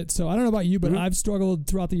a little bit. So I don't know about you, but I've struggled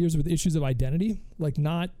throughout the years with issues of identity, like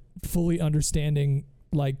not fully understanding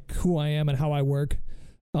like who I am and how I work.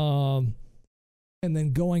 And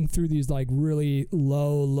then going through these like really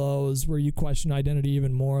low lows where you question identity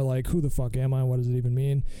even more, like who the fuck am I? What does it even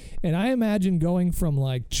mean? And I imagine going from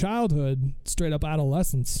like childhood, straight up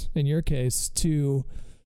adolescence in your case, to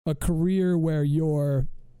a career where you're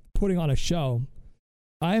putting on a show.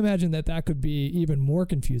 I imagine that could be even more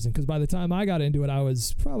confusing, because by the time I got into it, I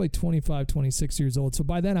was probably 25, 26 years old. So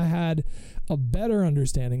by then I had a better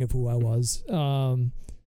understanding of who I was.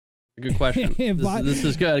 Good question. This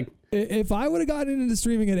is good. If I would have gotten into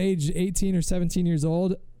streaming at age 18 or 17 years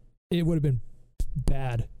old, it would have been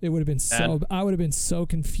bad. It would have been I would have been so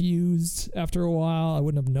confused after a while. I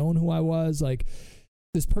wouldn't have known who I was. Like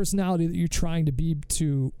this personality that you're trying to be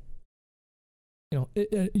to,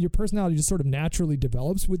 your personality just sort of naturally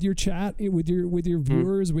develops with your chat, with your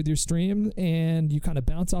viewers, with your stream, and you kind of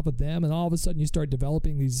bounce off of them, and all of a sudden you start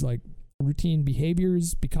developing these like routine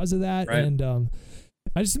behaviors because of that. Right. And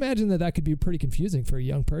I just imagine that could be pretty confusing for a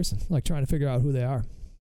young person, like trying to figure out who they are.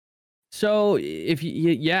 So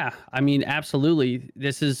I mean, absolutely.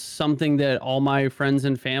 This is something that all my friends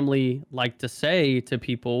and family like to say to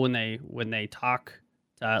people when they talk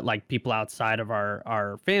to like people outside of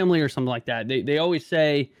our family or something like that. They always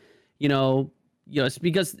say, it's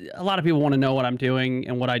because a lot of people want to know what I'm doing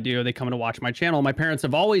and what I do. They come to watch my channel. My parents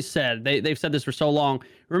have always said, they've said this for so long.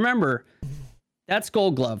 Remember, that's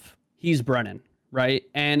Gold Glove. He's Brennan. Right.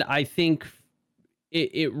 And I think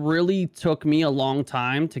it really took me a long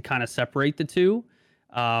time to kind of separate the two.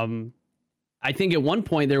 I think at one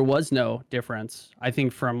point there was no difference. I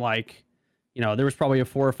think from like, there was probably a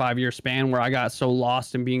 4 or 5 year span where I got so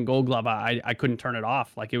lost in being Gold Glove, I couldn't turn it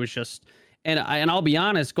off. Like it was just, and I'll be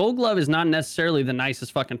honest, Gold Glove is not necessarily the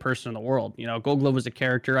nicest fucking person in the world. Gold Glove was a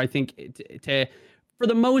character. I think for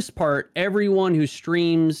the most part, everyone who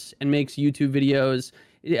streams and makes YouTube videos,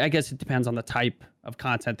 I guess it depends on the type of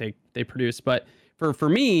content they produce. But for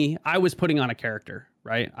me, I was putting on a character,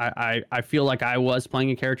 right? I feel like I was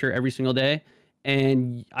playing a character every single day.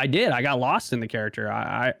 And I got lost in the character.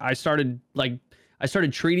 I started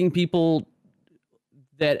treating people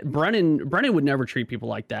that Brennan would never treat people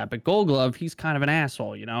like that. But Gold Glove, he's kind of an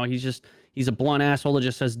asshole, He's he's a blunt asshole that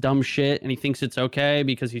just says dumb shit and he thinks it's okay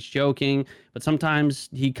because he's joking. But sometimes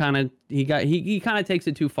he kind of takes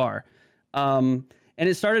it too far. And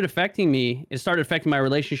it started affecting me. It started affecting my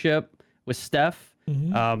relationship with Steph.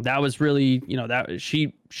 That was really, you know, that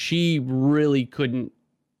she really couldn't.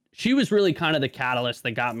 She was really kind of the catalyst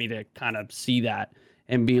that got me to kind of see that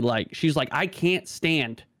and be like, she's like, I can't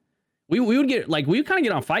stand. We would get like, we would kind of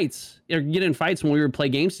get on fights or get in fights when we would play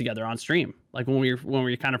games together on stream. Like when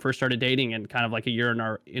we kind of first started dating and kind of like a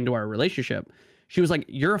year into our relationship, she was like,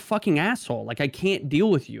 you're a fucking asshole. Like, I can't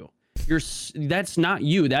deal with you. That's not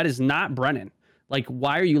you. That is not Brennan. Like,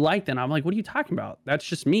 why are you like that? And I'm like, what are you talking about? That's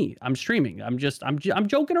just me. I'm streaming. I'm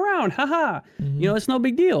joking around. Haha. You know, it's no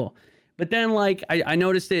big deal. But then like, I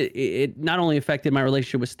noticed it not only affected my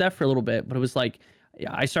relationship with Steph for a little bit, but it was like,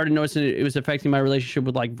 I started noticing it was affecting my relationship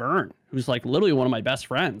with like Vern, who's like literally one of my best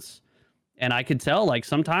friends. And I could tell like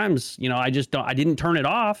sometimes, you know, I didn't turn it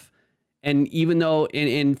off. And even though,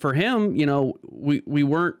 and for him, you know, we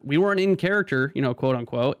weren't in character, you know, quote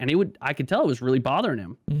unquote. And I could tell it was really bothering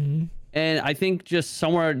him. And I think just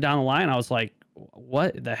somewhere down the line, I was like,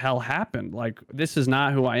 what the hell happened? Like, this is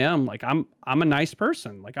not who I am. Like, I'm a nice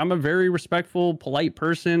person. Like, I'm a very respectful, polite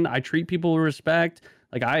person. I treat people with respect.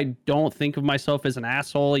 Like, I don't think of myself as an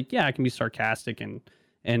asshole. Like, yeah, I can be sarcastic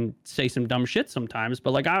and say some dumb shit sometimes,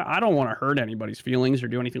 but like, I don't want to hurt anybody's feelings or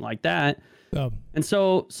do anything like that. Oh. And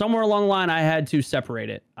so somewhere along the line, I had to separate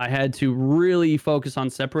it. I had to really focus on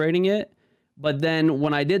separating it. But then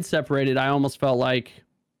when I did separate it, I almost felt like,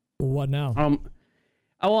 what now?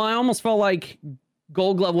 I almost felt like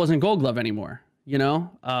Gold Glove wasn't Gold Glove anymore. You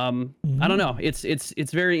know, I don't know.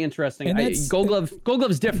 It's very interesting. Gold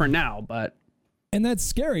Glove's different now, but. And that's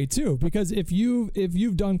scary too, because if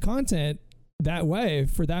you've done content that way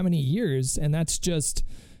for that many years, and that's just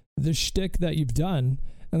the shtick that you've done,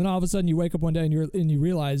 and then all of a sudden you wake up one day and you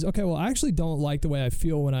realize, okay, well, I actually don't like the way I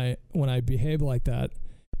feel when I behave like that.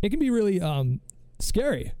 It can be really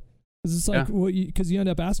scary. It's just like, well, because you end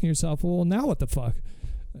up asking yourself, well, now what the fuck?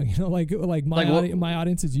 You know, like my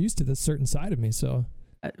audience is used to this certain side of me, so.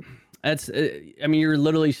 That's, I mean, you're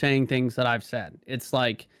literally saying things that I've said. It's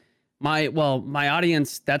like my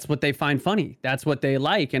audience, that's what they find funny. That's what they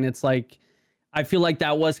like. And it's like, I feel like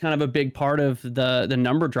that was kind of a big part of the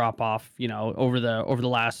number drop off, you know, over the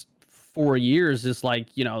last 4 years is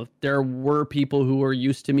like, you know, there were people who were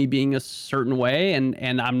used to me being a certain way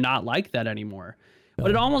and I'm not like that anymore. But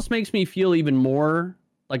it almost makes me feel even more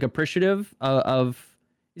like appreciative of,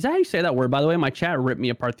 is that how you say that word, by the way? My chat ripped me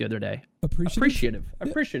apart the other day. Appreciative.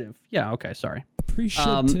 Yeah. Okay. Sorry.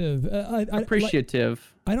 Appreciative.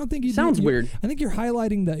 Appreciative. I don't think you sounds weird. I think you're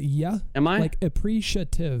highlighting the yeah. Am I? Like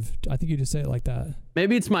appreciative. I think you just say it like that.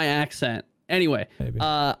 Maybe it's my accent. Anyway, maybe.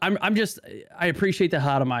 I appreciate the hell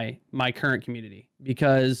out of my current community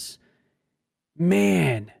because,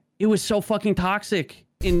 man, it was so fucking toxic.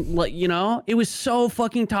 In like, you know, it was so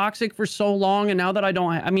fucking toxic for so long. And now that I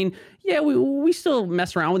don't, I mean, yeah, we still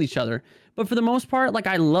mess around with each other, but for the most part, like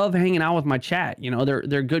I love hanging out with my chat. You know,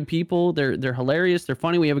 they're good people. They're hilarious. They're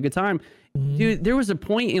funny. We have a good time. Dude, there was a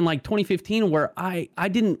point in like 2015 where I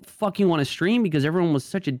didn't fucking want to stream because everyone was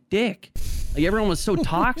such a dick. Like everyone was so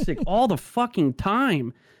toxic all the fucking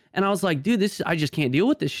time. And I was like, dude, I just can't deal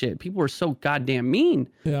with this shit. People are so goddamn mean.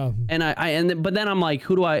 Yeah. And but then I'm like,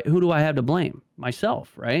 who do I have to blame?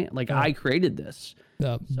 Myself, right? Like I created this.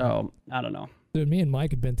 Yeah. So I don't know. Dude, me and Mike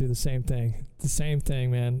have been through the same thing. The same thing,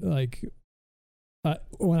 man. Like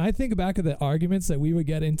when I think back of the arguments that we would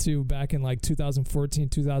get into back in like 2014,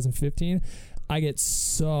 2015, I get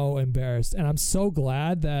so embarrassed. And I'm so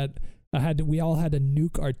glad that we all had to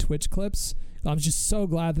nuke our Twitch clips. I'm just so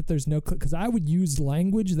glad that there's no clip because I would use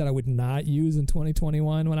language that I would not use in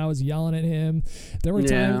 2021 when I was yelling at him. There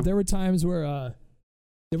were times where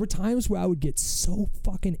I would get so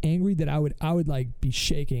fucking angry that I would like be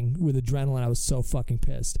shaking with adrenaline. I was so fucking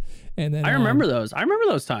pissed. And then I remember those. I remember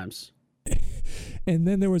those times. And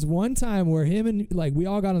then there was one time where him and like we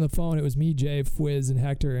all got on the phone. It was me, Jay, Fwiz, and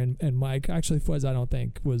Hector and Mike. Actually, Fwiz I don't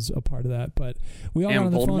think was a part of that, but we all got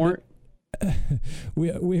on the phone.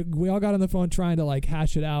 We all got on the phone trying to like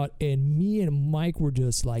hash it out, and me and Mike were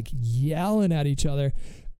just like yelling at each other,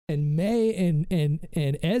 and May and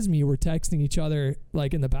Esme were texting each other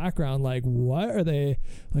like in the background, like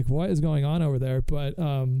what is going on over there? But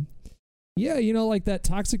yeah, you know, like that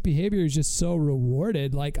toxic behavior is just so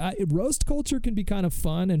rewarded. Like roast culture can be kind of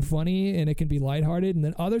fun and funny, and it can be lighthearted, and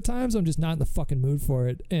then other times I'm just not in the fucking mood for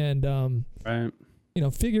it. And right, you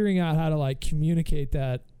know, figuring out how to like communicate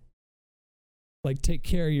that. Like take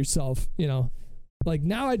care of yourself, you know, Like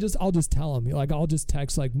now I'll just tell them, like, I'll just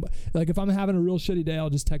text like if I'm having a real shitty day, I'll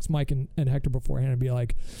just text Mike and Hector beforehand and be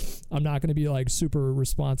like, I'm not going to be like super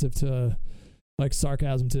responsive to like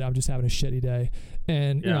sarcasm today. I'm just having a shitty day.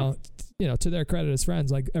 And, you know, to their credit as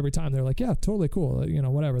friends, like every time they're like, yeah, totally cool. Like, you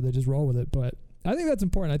know, whatever, they just roll with it. But I think that's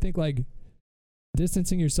important. I think like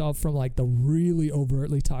distancing yourself from like the really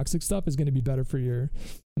overtly toxic stuff is going to be better for your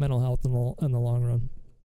mental health in the long run.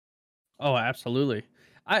 Oh, absolutely.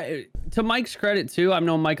 To Mike's credit too, I've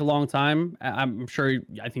known Mike a long time. I'm sure,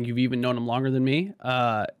 I think you've even known him longer than me.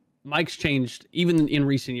 Mike's changed even in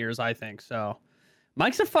recent years, I think. So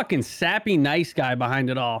Mike's a fucking sappy, nice guy behind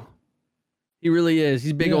it all. He really is.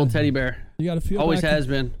 He's a big old teddy bear. You got to feel always has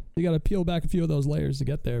been. You got to peel back a few of those layers to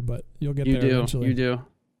get there, but you'll get there eventually. You do.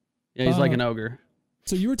 Yeah, he's like an ogre.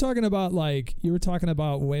 So you were talking about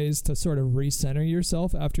ways to sort of recenter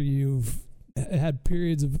yourself after you've had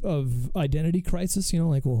periods of identity crisis, you know,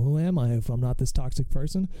 like, well, who am I if I'm not this toxic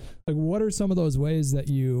person? Like, what are some of those ways that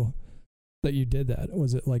you did that?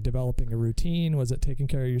 Was it like developing a routine? Was it taking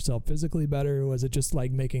care of yourself physically better? Was it just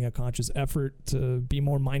like making a conscious effort to be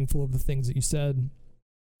more mindful of the things that you said?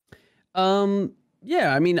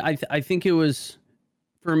 Yeah, I mean, I think it was,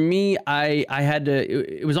 for me, I had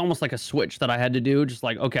to, it was almost like a switch that I had to do. Just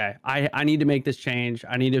like, okay, I need to make this change.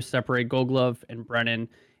 I need to separate Gold Glove and Brennan.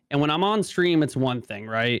 And when I'm on stream, it's one thing,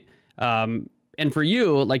 right? And for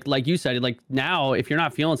you, like you said, like now, if you're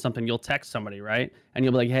not feeling something, you'll text somebody, right? And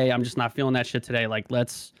you'll be like, hey, I'm just not feeling that shit today. Like,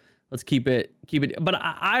 let's keep it. But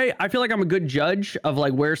I feel like I'm a good judge of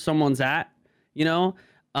like where someone's at, you know?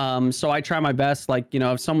 So I try my best. Like, you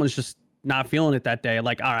know, if someone's just not feeling it that day,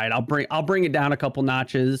 like, all right, I'll bring it down a couple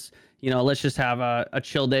notches, you know, let's just have a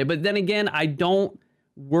chill day. But then again, I don't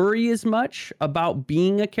worry as much about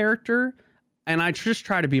being a character. And I just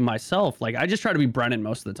try to be myself. Like, I just try to be Brennan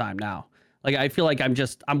most of the time now. Like, I feel like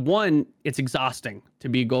it's exhausting to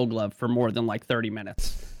be Gold Glove for more than like 30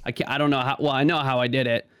 minutes. I don't know how, well, I know how I did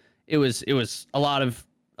it. It was a lot of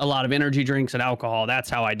energy drinks and alcohol.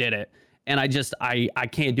 That's how I did it. And I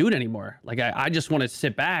can't do it anymore. Like, I just want to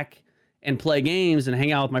sit back and play games and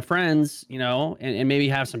hang out with my friends, you know, and maybe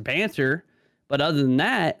have some banter. But other than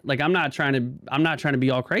that, like, I'm not trying to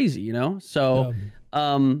be all crazy, you know? So,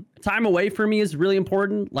 time away for me is really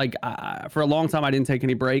important. Like, for a long time, I didn't take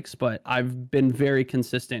any breaks, but I've been very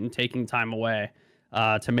consistent in taking time away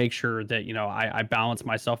to make sure that, you know, I balance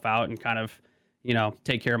myself out and kind of, you know,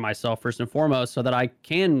 take care of myself first and foremost so that I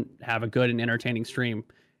can have a good and entertaining stream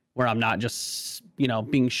where I'm not just, you know,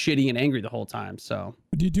 being shitty and angry the whole time. So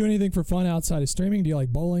do you do anything for fun outside of streaming? Do you like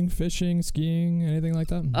bowling, fishing, skiing, anything like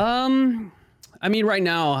that? I mean, right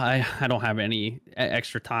now I don't have any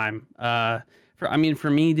extra time. For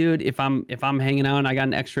me, dude, if I'm hanging out and I got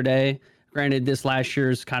an extra day, granted, this last year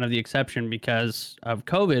is kind of the exception because of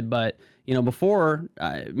COVID, but you know, before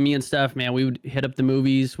me and Steph, man, we would hit up the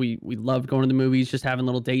movies. We loved going to the movies, just having a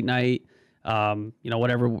little date night. You know,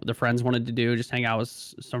 whatever the friends wanted to do, just hang out with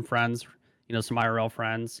some friends, you know, some IRL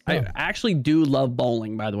friends. Oh. I actually do love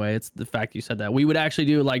bowling, by the way. It's the fact you said that. We would actually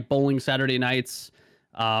do like bowling Saturday nights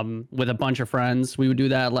with a bunch of friends. We would do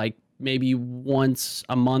that like maybe once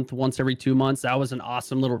a month, once every 2 months. That was an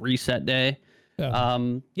awesome little reset day. Yeah.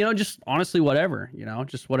 You know, just honestly, whatever, you know,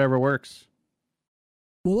 just whatever works.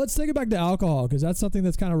 Well, let's take it back to alcohol, because that's something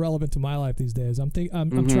that's kind of relevant to my life these days. I'm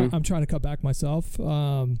trying to cut back myself.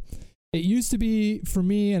 It used to be for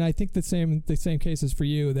me, and I think the same case is for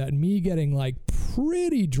you, that me getting like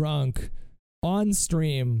pretty drunk on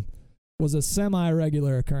stream was a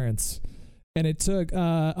semi-regular occurrence. And it took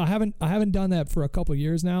I haven't done that for a couple of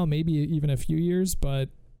years now, maybe even a few years, but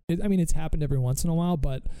it's happened every once in a while.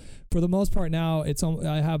 But for the most part now,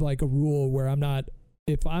 I have like a rule where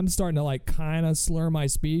if I'm starting to like kind of slur my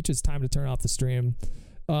speech, it's time to turn off the stream.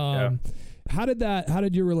 Yeah. How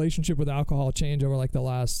did your relationship with alcohol change over like the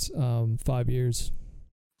last 5 years?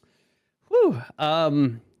 Whew.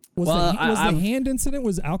 Was the hand incident,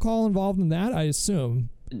 was alcohol involved in that? I assume.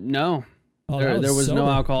 No. Oh, there was no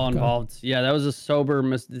alcohol involved. Yeah, that was a sober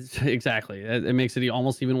exactly. It makes it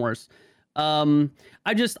almost even worse.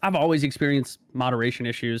 I've always experienced moderation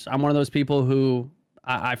issues. I'm one of those people who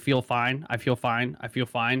I feel fine. I feel fine. I feel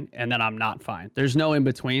fine. And then I'm not fine. There's no in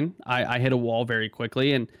between. I hit a wall very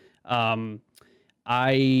quickly. And I'm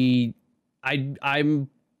I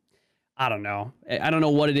don't know. I don't know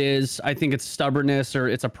what it is. I think it's stubbornness or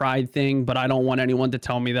it's a pride thing, but I don't want anyone to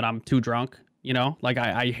tell me that I'm too drunk. You know, like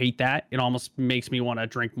I hate that. It almost makes me want to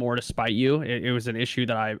drink more to spite you. It was an issue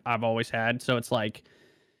that I've always had. So it's like,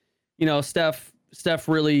 you know, Steph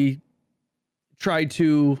really tried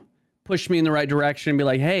to push me in the right direction and be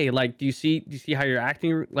like, hey, like, do you see how you're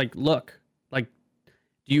acting? Like, look, like,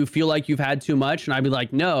 do you feel like you've had too much? And I'd be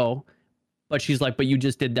like, no. But she's like, but you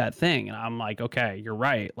just did that thing. And I'm like, okay, you're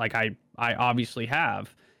right. Like I obviously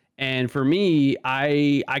have. And for me,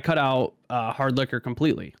 I cut out hard liquor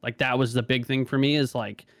completely. Like that was the big thing for me, is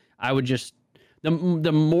like, I would just, the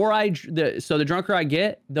more so the drunker I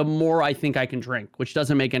get, the more I think I can drink, which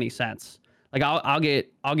doesn't make any sense. Like I'll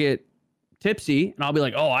get tipsy and I'll be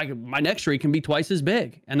like, oh, my next drink can be twice as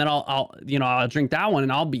big. And then I'll drink that one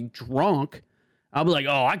and I'll be drunk. I'll be like,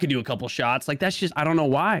 oh, I could do a couple shots. Like that's just, I don't know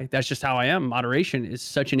why. That's just how I am. Moderation is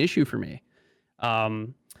such an issue for me.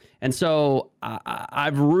 And so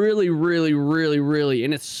I've really, really, really, really,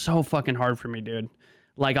 and it's so fucking hard for me, dude.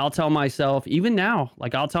 Like I'll tell myself, even now,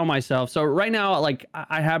 like I'll tell myself. So right now, like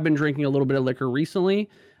I have been drinking a little bit of liquor recently,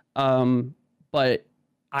 but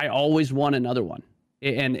I always want another one,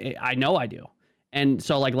 and I know I do. And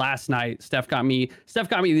so like last night, Steph got me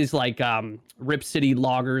these like Rip City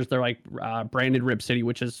Loggers. They're like branded Rip City,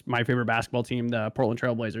 which is my favorite basketball team, the Portland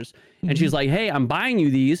Trailblazers. Mm-hmm. And she's like, hey, I'm buying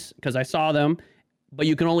you these because I saw them, but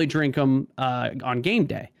you can only drink them on game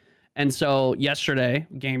day. And so yesterday,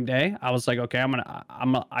 game day, I was like, okay,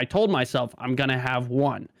 I told myself I'm going to have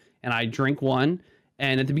one, and I drink one.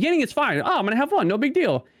 And at the beginning, it's fine. Oh, I'm going to have one. No big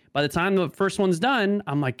deal. By the time the first one's done,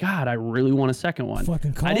 I'm like, God, I really want a second one.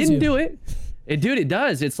 I didn't do it. Dude, it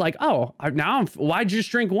does. It's like, oh, why'd you just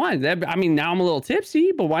drink one? I mean, now I'm a little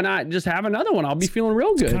tipsy, but why not just have another one? I'll be feeling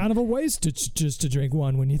real good. It's kind of a waste just to drink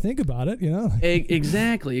one when you think about it, you know?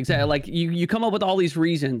 Exactly. Like you come up with all these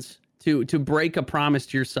reasons to break a promise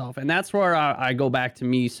to yourself. And that's where I go back to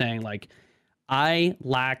me saying, like, I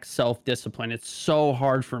lack self-discipline. It's so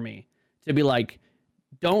hard for me to be like,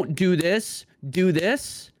 don't do this,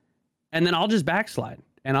 and then I'll just backslide.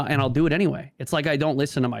 And I'll do it anyway. It's like I don't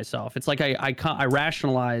listen to myself. It's like I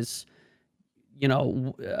rationalize,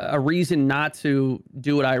 a reason not to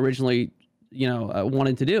do what I originally,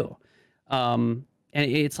 wanted to do. And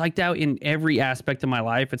it's like that in every aspect of my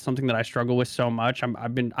life. It's something that I struggle with so much.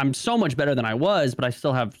 I'm so much better than I was, but I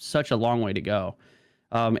still have such a long way to go.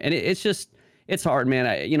 And it's hard, man.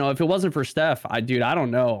 If it wasn't for Steph, I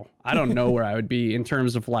don't know where I would be in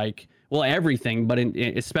terms of like, well, everything, but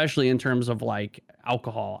especially in terms of like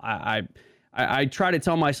alcohol. I try to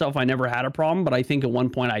tell myself I never had a problem, but I think at one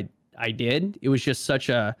point I did. It was just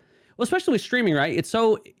especially with streaming, right? It's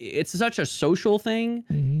such a social thing.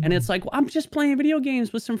 Mm-hmm. And it's like, well, I'm just playing video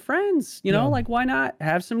games with some friends, like why not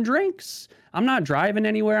have some drinks? I'm not driving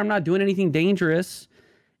anywhere. I'm not doing anything dangerous.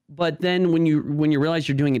 But then when you realize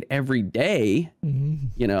you're doing it every day,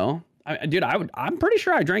 mm-hmm. I'm pretty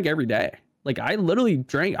sure I drank every day. Like I literally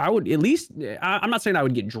drank. I would at least. I'm not saying I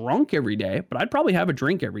would get drunk every day, but I'd probably have a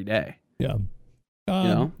drink every day. Yeah.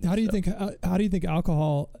 How do you think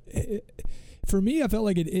alcohol? For me, I felt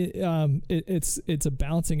like it's a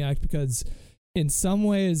balancing act, because in some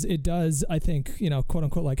ways it does. I think quote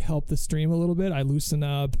unquote like help the stream a little bit. I loosen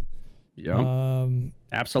up. Yeah.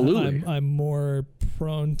 Absolutely. I'm more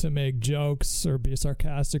prone to make jokes or be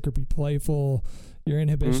sarcastic or be playful. Your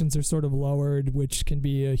inhibitions are sort of lowered, which can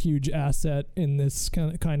be a huge asset in this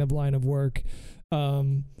kind of line of work.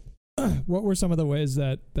 What were some of the ways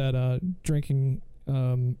that drinking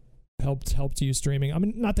helped you streaming? I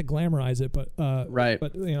mean, not to glamorize it, but right.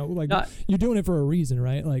 But you're doing it for a reason,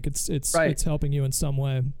 right? Like it's right. It's helping you in some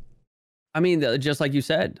way. I mean, just like you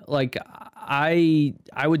said, like I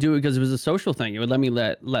would do it because it was a social thing. It would let me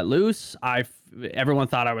let loose. Everyone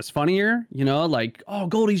thought I was funnier, like, oh,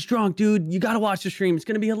 Goldie's drunk, dude. You got to watch the stream. It's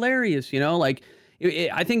going to be hilarious. Like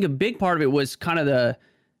I think a big part of it was kind of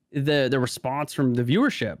the response from the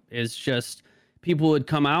viewership is just people would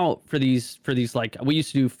come out for these like we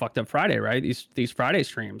used to do Fucked Up Friday, right? These Friday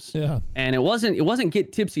streams. Yeah. And it wasn't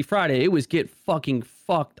Get Tipsy Friday. It was Get Fucking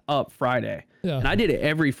Fucked Up Friday. Yeah. And I did it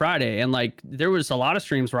every Friday. And like there was a lot of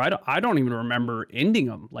streams where I don't even remember ending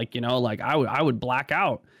them. Like, like I would black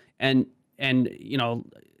out and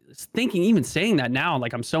thinking, even saying that now,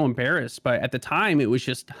 like I'm so embarrassed. But at the time it was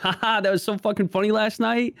just, haha, that was so fucking funny last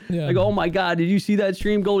night. Yeah. Like, oh my God, did you see that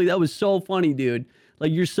stream, Goldie? That was so funny, dude.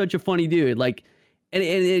 Like, you're such a funny dude. Like, and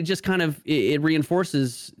it just kind of, it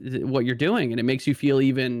reinforces what you're doing, and it makes you feel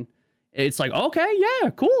even, it's like, okay, yeah,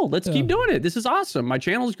 cool. Let's keep doing it. This is awesome. My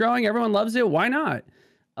channel's growing. Everyone loves it. Why not?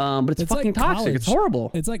 But it's fucking like toxic. College. It's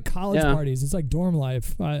horrible. It's like college parties. It's like dorm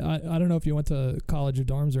life. I don't know if you went to college or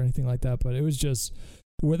dorms or anything like that, but it was just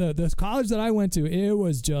with the college that I went to, it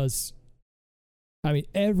was just, I mean,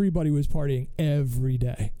 everybody was partying every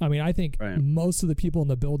day. I mean, I think most of the people in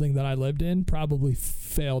the building that I lived in probably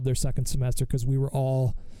failed their second semester because we were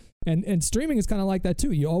all, and streaming is kind of like that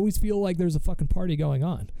too. You always feel like there's a fucking party going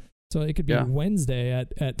on. So it could be Wednesday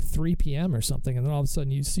at 3 p.m. or something, and then all of a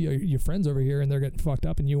sudden you see your friends over here and they're getting fucked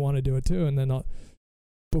up, and you want to do it too, and then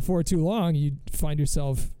before too long you find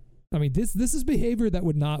yourself. I mean, this is behavior that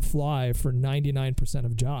would not fly for 99%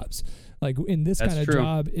 of jobs. Like in this kind of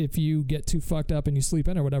job, if you get too fucked up and you sleep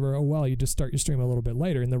in or whatever, oh well, you just start your stream a little bit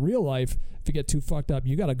later. In the real life, if you get too fucked up,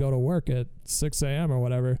 you got to go to work at 6 a.m. or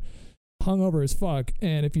whatever, hungover as fuck.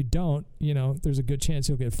 And if you don't, there's a good chance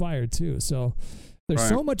you'll get fired too. So there's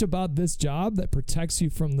so much about this job that protects you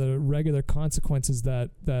from the regular consequences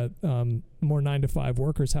that more 9-to-5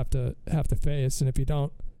 workers have to face. And if you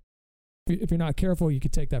don't, if you're not careful, you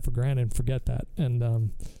could take that for granted and forget that.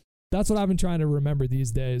 And that's what I've been trying to remember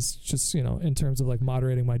these days, just, in terms of like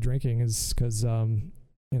moderating my drinking, is because,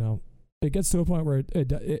 it gets to a point where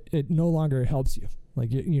it no longer helps you.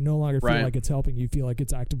 Like you no longer feel like it's helping you, feel like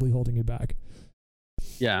it's actively holding you back.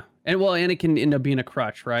 Yeah. And it can end up being a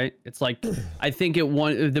crutch, right? It's like, I think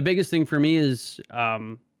the biggest thing for me is,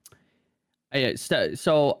 I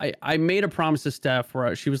made a promise to Steph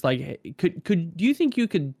where she was like, hey, do you think you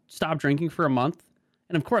could stop drinking for a month?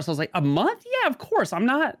 And of course I was like, a month? Yeah, of course. I'm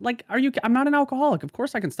not an alcoholic. Of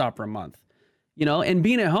course I can stop for a month, and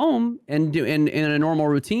being at home and in a normal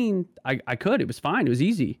routine, I could. It was fine. It was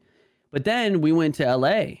easy. But then we went to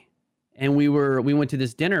LA and we went to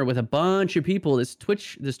this dinner with a bunch of people, this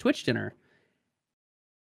Twitch dinner.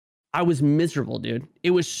 I was miserable, dude.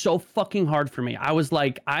 It was so fucking hard for me. I was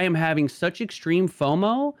like, I am having such extreme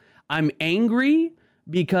FOMO. I'm angry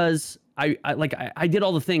because I did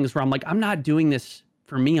all the things where I'm like, I'm not doing this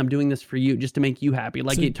for me. I'm doing this for you, just to make you happy.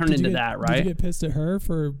 Like, so it turned into that, right? Did you get pissed at her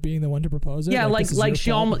for being the one to propose it? Yeah, like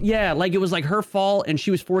she almost, like it was like her fault and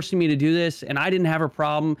she was forcing me to do this and I didn't have a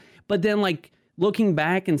problem. But then like looking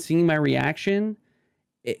back and seeing my reaction,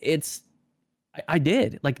 I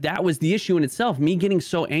did. Like, that was the issue in itself. Me getting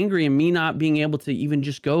so angry and me not being able to even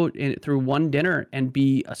just go through one dinner and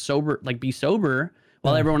be sober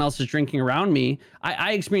while everyone else is drinking around me.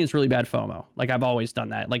 I experienced really bad FOMO. Like, I've always done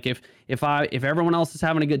that. Like, if everyone else is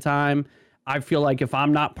having a good time, I feel like if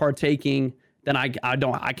I'm not partaking, then I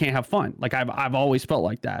can't have fun. Like, I've always felt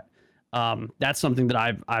like that. That's something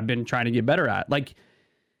that I've been trying to get better at. Like,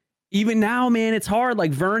 even now, man, it's hard.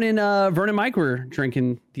 Like Vernon and Mike were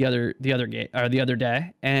drinking the other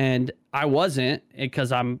day, and I wasn't,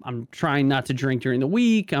 because I'm trying not to drink during the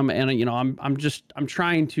week. I'm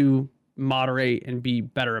trying to moderate and be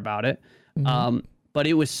better about it. Mm-hmm. But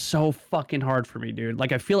it was so fucking hard for me, dude.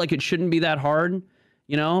 Like, I feel like it shouldn't be that hard,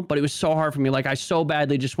 but it was so hard for me. Like, I so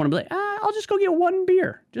badly just want to be like, I'll just go get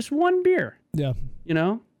just one beer. Yeah.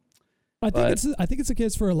 I think it's the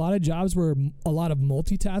case for a lot of jobs where a lot of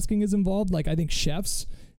multitasking is involved. Like, I think chefs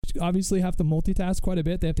obviously have to multitask quite a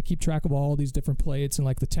bit. They have to keep track of all these different plates and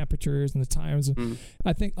like the temperatures and the times. Mm.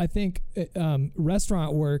 I think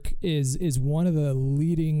restaurant work is one of the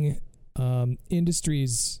leading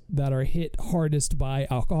industries that are hit hardest by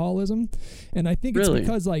alcoholism, and I think it's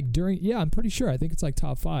because like I'm pretty sure. I think it's like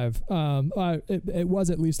top 5. It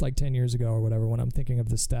was at least like 10 years ago or whatever when I'm thinking of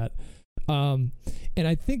the stat. And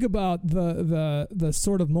I think about the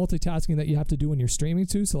sort of multitasking that you have to do when you're streaming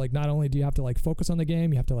too. So like, not only do you have to like focus on the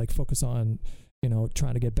game, you have to like focus on,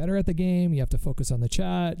 trying to get better at the game. You have to focus on the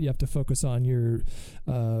chat. You have to focus on your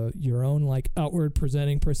own like outward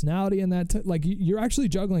presenting personality, and that like you're actually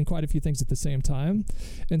juggling quite a few things at the same time.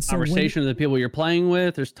 And so conversation with the people you're playing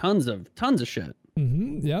with, there's tons of shit.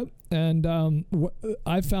 Mm-hmm, yep. And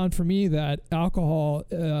I found for me that alcohol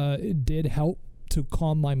did help to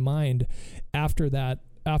calm my mind after that.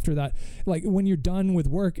 Like, when you're done with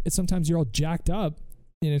work, sometimes you're all jacked up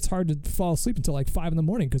and it's hard to fall asleep until like 5 a.m.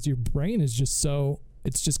 because your brain is just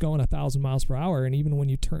it's just going 1,000 miles per hour. And even when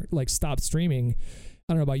you stop streaming,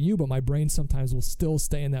 I don't know about you, but my brain sometimes will still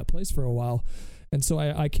stay in that place for a while. And so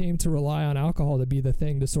I came to rely on alcohol to be the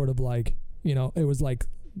thing to sort of like, it was like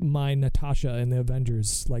my Natasha in the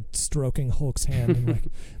Avengers, like stroking Hulk's hand. And like,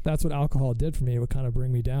 that's what alcohol did for me. It would kind of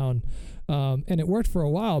bring me down. And it worked for a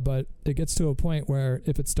while, but it gets to a point where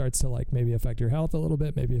if it starts to like maybe affect your health a little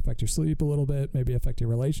bit, maybe affect your sleep a little bit, maybe affect your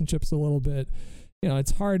relationships a little bit,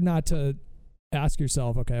 it's hard not to ask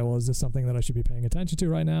yourself, okay, well, is this something that I should be paying attention to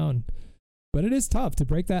right now? But it is tough to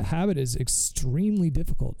break that habit. Is extremely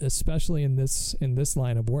difficult, especially in this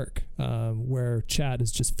line of work, where chat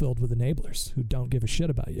is just filled with enablers who don't give a shit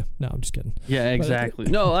about you. No, I'm just kidding. Yeah, exactly.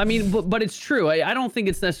 No, I mean, but it's true. I don't think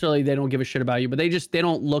it's necessarily they don't give a shit about you, but they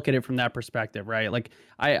don't look at it from that perspective, right? Like,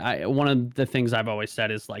 I one of the things I've always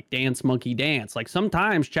said is like, dance monkey dance. Like,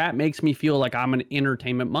 sometimes chat makes me feel like I'm an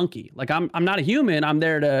entertainment monkey. Like, I'm not a human. I'm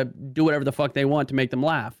there to do whatever the fuck they want to make them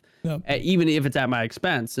laugh. Yep. even if it's at my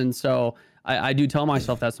expense. And so I do tell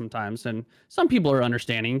myself that sometimes, and some people are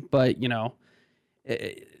understanding, but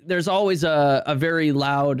there's always a very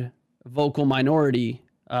loud vocal minority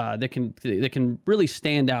that can really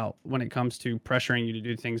stand out when it comes to pressuring you to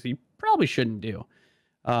do things that you probably shouldn't do.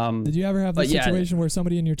 Did you ever have the situation where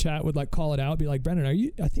somebody in your chat would like call it out, be like, Brendan,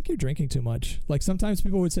 I think you're drinking too much. Like sometimes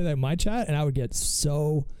people would say that in my chat and I would get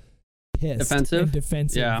so pissed and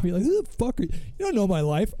defensive. Yeah. Be like, who the fuck are you? You don't know my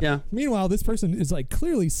life. Yeah. Meanwhile, this person is like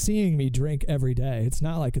clearly seeing me drink every day. It's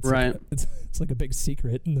not like it's right. Like, it's like a big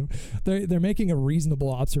secret, and they're making a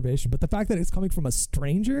reasonable observation. But the fact that it's coming from a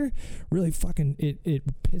stranger really fucking it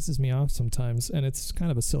pisses me off sometimes, and it's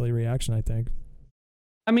kind of a silly reaction, I think.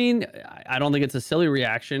 I mean, I don't think it's a silly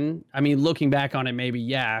reaction. I mean, looking back on it, maybe,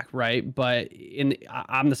 yeah, right. But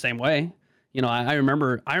I'm the same way. I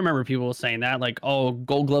remember people saying that, like, oh,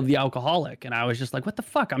 Gold Glove the alcoholic. And I was just like, what the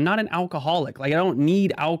fuck? I'm not an alcoholic. Like, I don't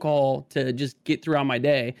need alcohol to just get throughout my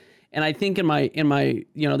day. And I think in my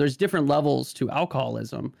there's different levels to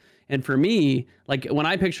alcoholism. And for me, like when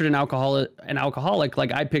I pictured an alcoholic,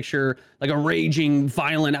 like I picture like a raging,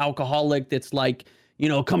 violent alcoholic that's like,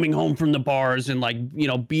 coming home from the bars and like,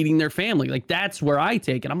 beating their family. Like that's where I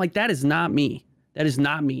take it. I'm like, that is not me. That is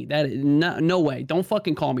not me. That is no way. Don't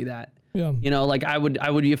fucking call me that. Yeah. Like I would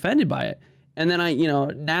be offended by it. And then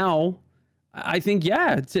now I think,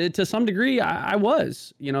 yeah, to some degree I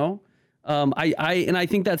was, I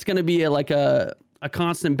think that's going to be a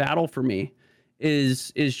constant battle for me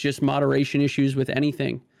is just moderation issues with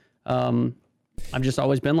anything. I've just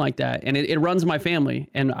always been like that, and it runs my family.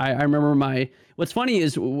 And I remember what's funny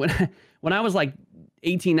is when I was like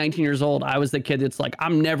 18, 19 years old, I was the kid that's like,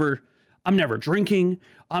 I'm never drinking.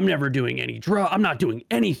 I'm never doing any drug. I'm not doing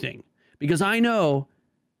anything because I know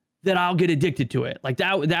that I'll get addicted to it. Like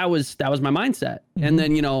that was my mindset. Mm-hmm. And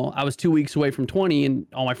then, I was 2 weeks away from 20 and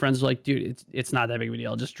all my friends were like, dude, it's not that big of a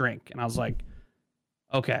deal. Just drink. And I was like,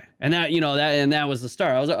 okay. And that was the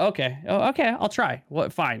start. I was like, okay, I'll try.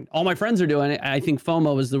 What? Fine. All my friends are doing it. I think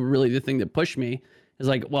FOMO was really the thing that pushed me. Is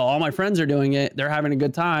like, well, all my friends are doing it. They're having a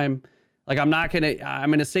good time. Like, I'm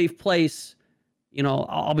in a safe place.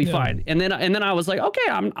 I'll be fine. And then I was like, okay,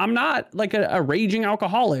 I'm not like a raging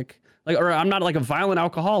alcoholic, or I'm not like a violent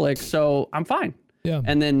alcoholic. So I'm fine. Yeah.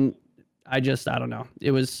 And then I don't know.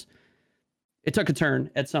 It took a turn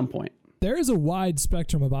at some point. There is a wide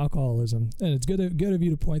spectrum of alcoholism, and it's good of you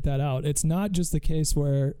to point that out. It's not just the case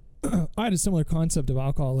where I had a similar concept of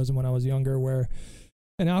alcoholism when I was younger, where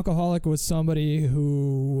an alcoholic was somebody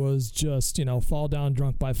who was just, fall down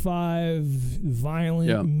drunk by 5,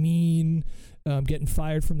 violent, mean, getting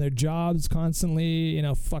fired from their jobs constantly,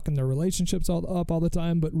 fucking their relationships up all the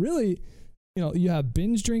time. But really, you have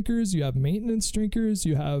binge drinkers, you have maintenance drinkers,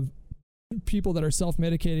 you have people that are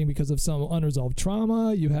self-medicating because of some unresolved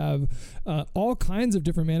trauma. You have all kinds of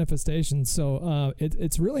different manifestations. So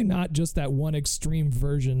it's really not just that one extreme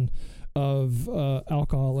version of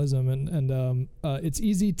alcoholism, and it's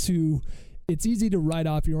easy to write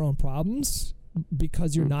off your own problems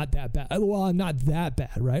because you're not that bad. Well, I'm not that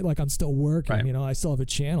bad, right? Like I'm still working, right. I still have a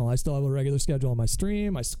channel. I still have a regular schedule on my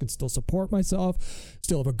stream. I can still support myself,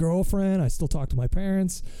 still have a girlfriend. I still talk to my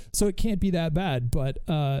parents. So it can't be that bad, but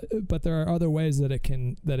there are other ways that it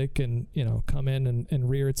can, come in and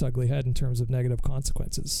rear its ugly head in terms of negative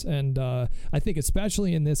consequences. And I think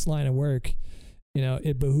especially in this line of work,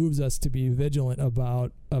 it behooves us to be vigilant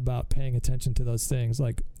about paying attention to those things.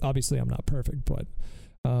 Like, obviously I'm not perfect, but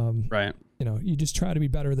right. You just try to be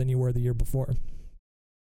better than you were the year before.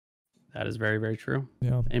 That is very, very true.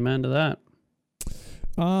 Yeah. Amen to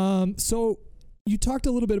that. So you talked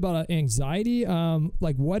a little bit about anxiety.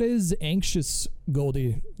 Like, what does anxious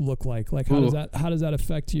Goldie look like? Like, how does that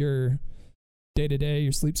affect your day-to-day,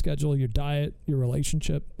 your sleep schedule, your diet, your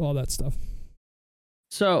relationship, all that stuff?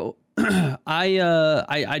 So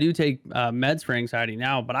I do take meds for anxiety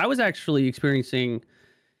now, but I was actually experiencing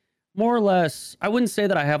more or less, I wouldn't say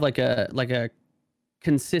that I have like a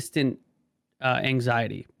consistent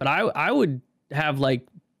anxiety, but I would have like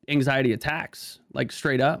anxiety attacks, like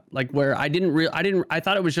straight up, like where I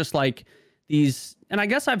thought it was just like these, and I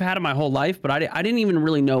guess I've had it my whole life, but I didn't even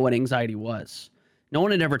really know what anxiety was. No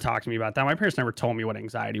one had ever talked to me about that. My parents never told me what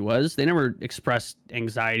anxiety was. They never expressed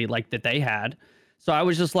anxiety like that they had. So I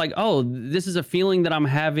was just like, oh, this is a feeling that I'm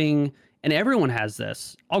having, and everyone has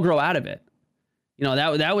this. I'll grow out of it.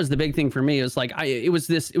 That was the big thing for me. It was like it was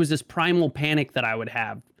this primal panic that I would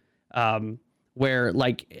have, where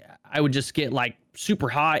like I would just get like super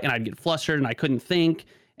hot and I'd get flustered and I couldn't think,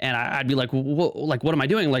 and I'd be like, what am I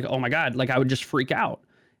doing? Like, oh my God, like I would just freak out.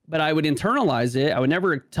 But I would internalize it. I would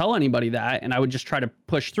never tell anybody that, and I would just try to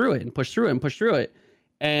push through it and push through it and push through it.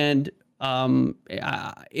 And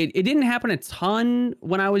it didn't happen a ton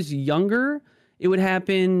when I was younger. It would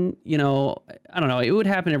happen, you know, I don't know, it would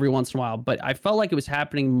happen every once in a while, but I felt like it was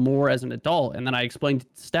happening more as an adult. And then I explained to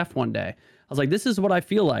Steph one day, I was like, this is what I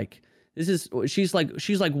feel like. She's like,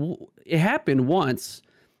 it happened once.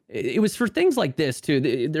 It was for things like this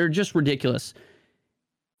too. They're just ridiculous.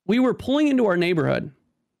 We were pulling into our neighborhood.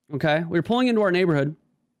 Okay. We were pulling into our neighborhood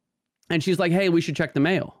and she's like, hey, we should check the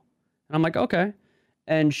mail. And I'm like, okay.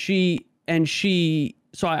 And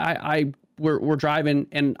we're driving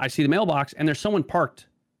and I see the mailbox and there's someone parked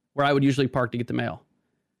where I would usually park to get the mail.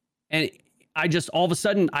 And I just, all of a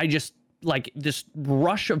sudden, like this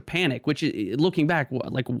rush of panic, which looking back,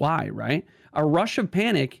 like why, right? A rush of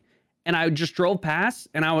panic. And I just drove past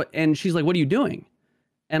and she's like, what are you doing?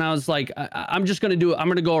 And I was like, I'm going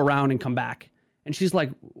to go around and come back. And she's like,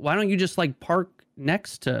 why don't you just like why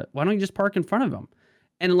don't you just park in front of him?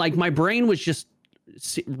 And like, my brain was just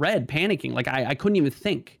red, panicking. Like I couldn't even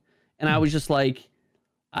think. And I was just like,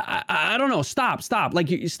 I don't know, stop. Like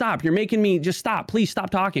you stop, you're making me just stop, please stop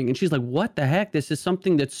talking. And she's like, what the heck? This is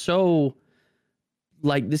something that's so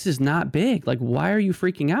like, this is not big. Like, why are you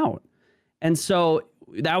freaking out? And so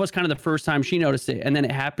that was kind of the first time she noticed it. And then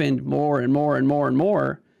it happened more and more and more and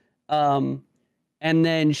more. And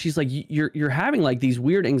then she's like, you're having like these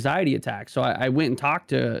weird anxiety attacks. So I went and talked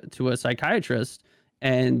to a psychiatrist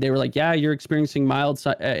and they were like, yeah, you're experiencing mild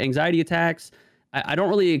anxiety attacks. I don't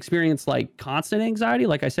really experience like constant anxiety.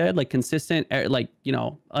 Like I said, like consistent, like, you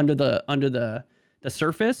know, under the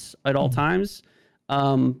surface at all times.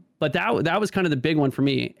 But that was kind of the big one for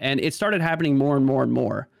me. And it started happening more and more and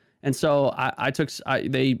more. And so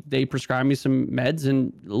they prescribed me some meds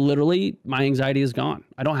and literally my anxiety is gone.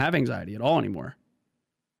 I don't have anxiety at all anymore.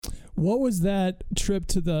 What was that trip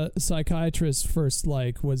to the psychiatrist first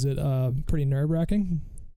like? Was it pretty nerve-wracking?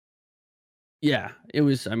 Yeah, it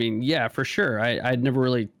was. I mean, yeah, for sure. I'd never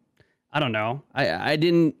really, I don't know. I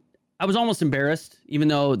was almost embarrassed, even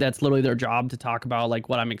though that's literally their job to talk about like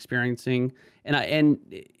what I'm experiencing. And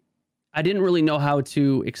I didn't really know how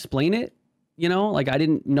to explain it. You know, like I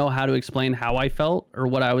didn't know how to explain how I felt or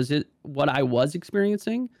what I was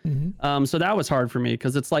experiencing. Mm-hmm. So that was hard for me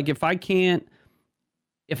because it's like, if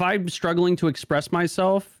I'm struggling to express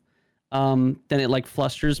myself, then it like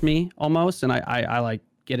flusters me almost. And I like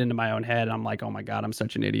get into my own head. And I'm like, oh my God, I'm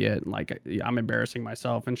such an idiot. And like, I'm embarrassing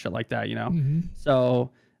myself and shit like that, you know? Mm-hmm.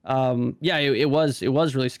 So, yeah, it was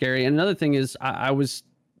really scary. And another thing is I was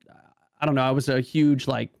a huge,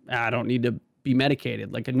 like, I don't need to be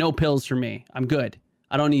medicated, like no pills for me. I'm good.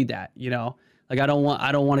 I don't need that, you know, like I don't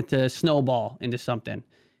want it to snowball into something.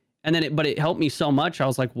 And then but it helped me so much. I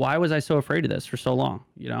was like, why was I so afraid of this for so long?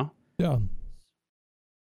 You know? Yeah.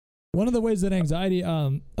 One of the ways that anxiety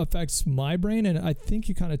affects my brain, and I think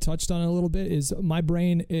you kind of touched on it a little bit, is my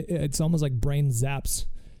brain. It's almost like brain zaps.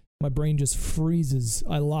 My brain just freezes.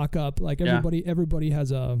 I lock up. Like everybody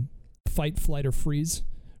has a fight, flight, or freeze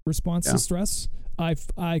response to stress.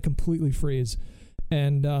 I completely freeze.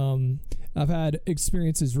 And I've had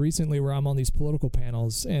experiences recently where I'm on these political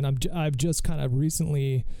panels, and I've just kind of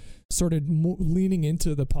recently started leaning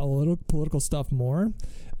into the political stuff more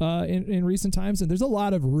in recent times. And there's a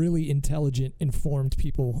lot of really intelligent, informed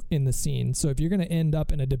people in the scene. So if you're going to end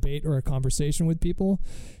up in a debate or a conversation with people,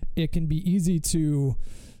 it can be easy to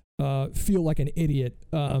feel like an idiot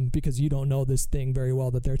because you don't know this thing very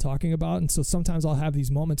well that they're talking about. And so sometimes I'll have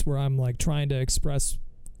these moments where I'm like trying to express,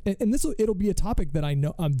 and it'll be a topic that I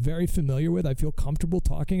know I'm very familiar with. I feel comfortable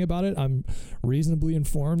talking about it. I'm reasonably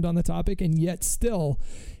informed on the topic. And yet still,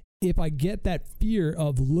 if I get that fear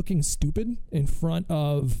of looking stupid in front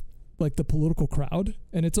of like the political crowd,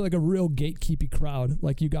 and it's like a real gatekeepy crowd,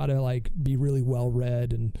 like you gotta like be really well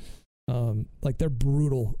read, and like they're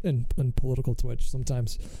brutal in political Twitch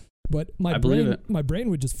sometimes. But my brain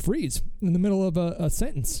would just freeze in the middle of a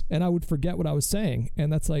sentence, and I would forget what I was saying.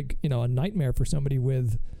 And that's like, you know, a nightmare for somebody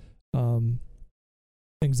with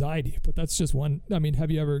anxiety. But that's just one. I mean,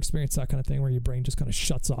 have you ever experienced that kind of thing where your brain just kind of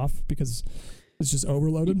shuts off because it's just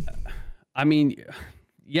overloaded? I mean,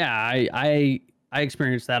 yeah, I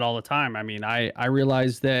experience that all the time. I mean, I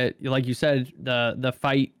realize that, like you said, the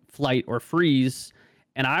fight, flight, or freeze.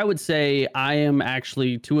 And I would say I am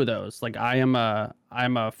actually two of those. Like I'm a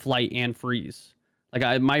flight and freeze.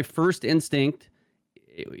 Like my first instinct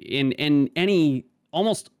in any,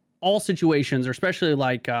 almost all situations, or especially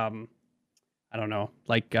like, I don't know,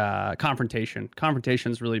 like confrontation.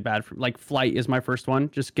 Confrontation is really bad for, like, flight is my first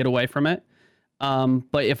one. Just get away from it.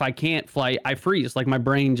 But if I can't flight, I freeze. Like my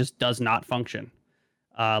brain just does not function.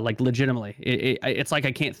 Like legitimately, it's like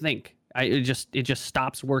I can't think. It just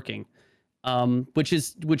stops working. Which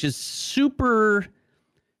is super,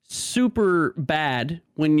 super bad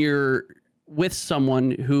when you're with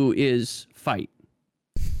someone who is fight.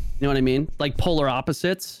 You know what I mean? Like polar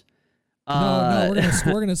opposites. No,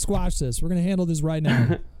 we're gonna squash this. We're gonna handle this right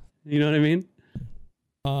now. You know what I mean?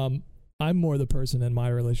 I'm more the person in my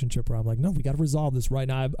relationship where I'm like, no, we got to resolve this right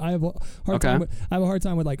now. I have a hard time. I have a hard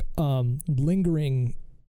time with like lingering,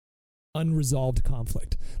 unresolved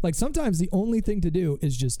conflict. Like sometimes the only thing to do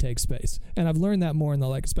is just take space, and I've learned that more in the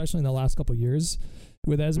especially in the last couple of years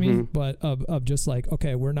with Esme. Mm-hmm. But of just like,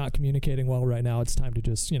 okay, we're not communicating well right now. It's time to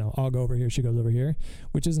just, I'll go over here, she goes over here,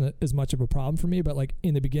 which isn't as much of a problem for me. But like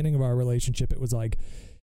in the beginning of our relationship, it was like,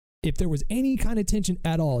 if there was any kind of tension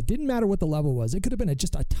at all, it didn't matter what the level was. It could have been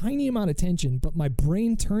just a tiny amount of tension, but my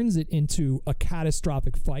brain turns it into a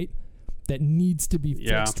catastrophic fight that needs to be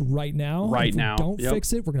fixed right now. Right now. Don't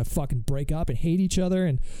fix it, we're going to fucking break up and hate each other.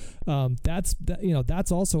 And that's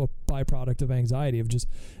also a byproduct of anxiety, of just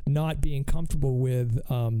not being comfortable with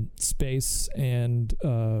space and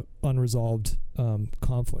unresolved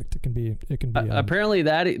conflict. It can be apparently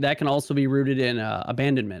that can also be rooted in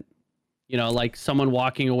abandonment. Like someone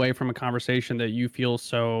walking away from a conversation that you feel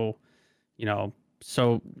so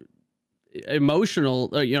emotional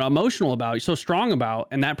about, so strong about,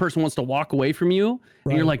 and that person wants to walk away from you,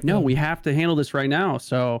 and you're like, no, we have to handle this right now.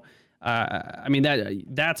 So, I mean,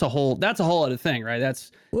 that's a whole other thing, right?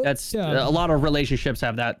 That's a lot of relationships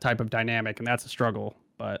have that type of dynamic, and that's a struggle.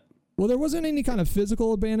 But well, there wasn't any kind of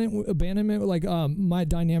physical abandonment. Like my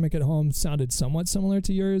dynamic at home sounded somewhat similar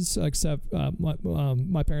to yours, except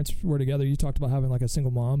my parents were together. You talked about having like a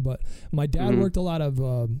single mom, but my dad worked a lot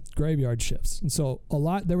of graveyard shifts, and so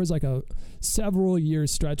there was like a several year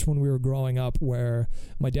stretch when we were growing up where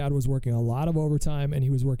my dad was working a lot of overtime and he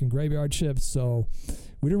was working graveyard shifts, so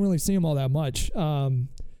we didn't really see him all that much.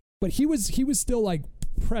 But he was still like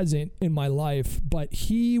present in my life, but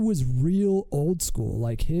he was real old school.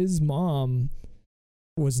 Like his mom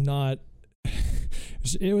was not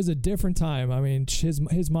it was a different time. I mean,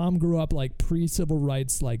 his mom grew up like pre-civil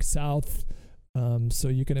rights, like South, so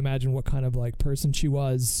you can imagine what kind of like person she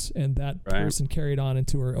was, and that person carried on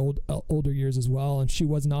into her older years as well. And she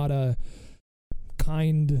was not a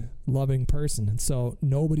kind, loving person, and so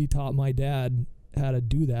nobody taught my dad how to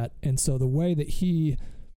do that. And so the way that he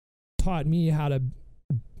taught me how to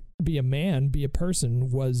be a man, be a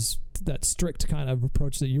person, was that strict kind of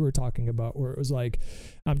approach that you were talking about, where it was like,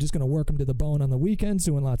 I'm just going to work him to the bone on the weekends,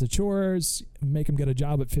 doing lots of chores, make him get a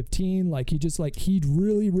job at 15. Like he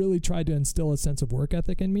really, really tried to instill a sense of work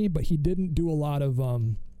ethic in me, but he didn't do a lot of,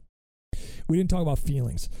 we didn't talk about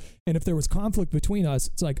feelings. And if there was conflict between us,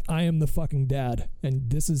 it's like, I am the fucking dad, and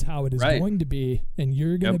this is how it is going to be, and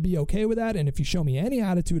you're going to be okay with that. And if you show me any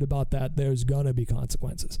attitude about that, there's going to be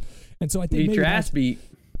consequences. And so I think your ass beat.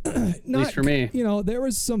 At least for me, there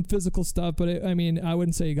was some physical stuff, but I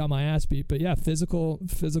wouldn't say you got my ass beat, but yeah, physical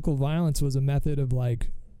violence was a method of like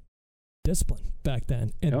discipline back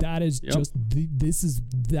then. And that is just,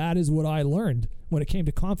 that is what I learned when it came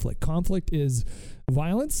to conflict. Conflict is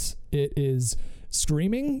violence. It is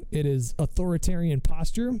screaming. It is authoritarian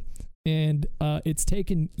posture. And it's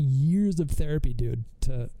taken years of therapy, dude,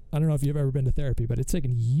 I don't know if you've ever been to therapy, but it's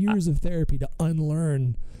taken years of therapy to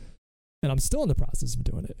unlearn. And I'm still in the process of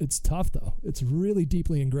doing it. It's tough though. It's really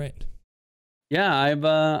deeply ingrained. Yeah,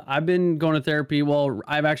 I've been going to therapy. Well,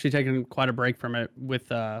 I've actually taken quite a break from it with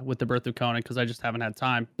the birth of Conan, because I just haven't had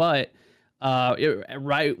time. But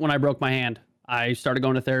right when I broke my hand, I started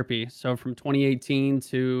going to therapy. So from 2018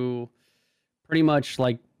 to pretty much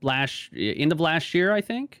like end of last year, I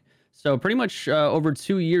think. So pretty much over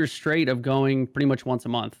 2 years straight of going pretty much once a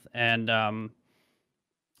month. And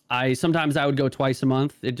sometimes I would go twice a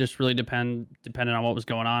month. It just really depended on what was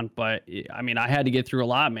going on. But I mean, I had to get through a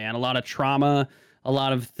lot, man. A lot of trauma, a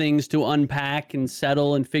lot of things to unpack and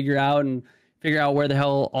settle and figure out where the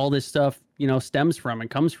hell all this stuff, stems from and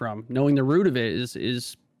comes from. Knowing the root of it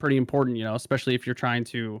is pretty important, especially if you're trying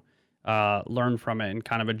to learn from it and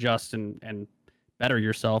kind of adjust and better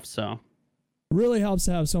yourself. So really helps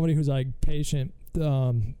to have somebody who's like patient,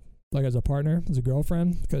 like as a partner, as a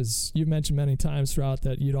girlfriend, because you've mentioned many times throughout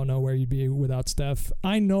that you don't know where you'd be without Steph.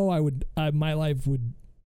 I know my life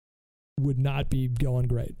would not be going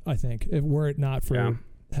great, I think, if were it not for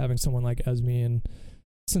having someone like Esme. And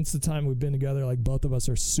since the time we've been together, like both of us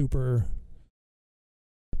are super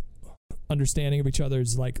understanding of each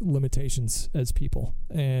other's like limitations as people.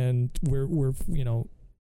 And we're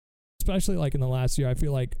especially like in the last year, I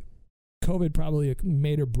feel like COVID probably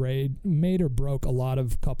made or broke a lot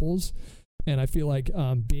of couples. And I feel like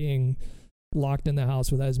being locked in the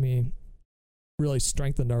house with Esme really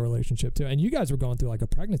strengthened our relationship too. And you guys were going through like a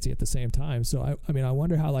pregnancy at the same time. So I mean, I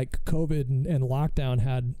wonder how like COVID and lockdown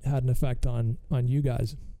had an effect on you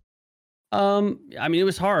guys. I mean, it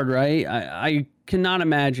was hard, right? I cannot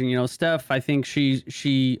imagine, you know, Steph, I think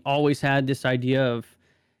she always had this idea of,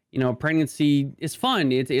 you know, pregnancy is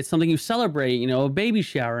fun. It's something you celebrate, you know, a baby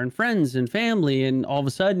shower and friends and family. And all of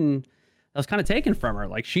a sudden that was kind of taken from her.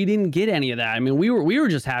 Like she didn't get any of that. I mean, we were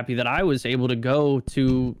just happy that I was able to go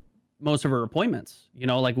to most of her appointments, you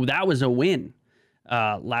know, like that was a win,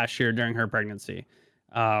 last year during her pregnancy.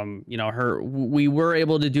 You know, we were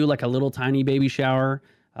able to do like a little tiny baby shower.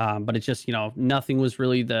 But it's just, you know, nothing was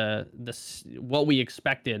really what we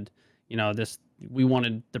expected. You know, we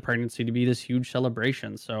wanted the pregnancy to be this huge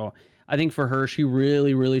celebration. So I think for her, she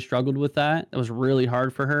really, really struggled with that. It was really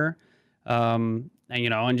hard for her. And, you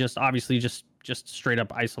know, and just obviously just straight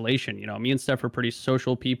up isolation. You know, me and Steph are pretty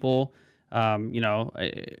social people. You know,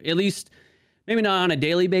 at least maybe not on a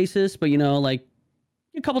daily basis, but, you know, like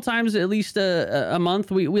a couple times, at least a month,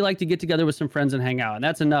 we like to get together with some friends and hang out. And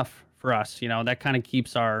that's enough for us. You know, that kind of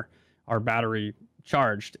keeps our battery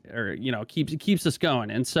charged, or, you know, keeps us going.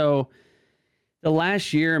 And so the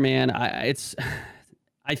last year, man, I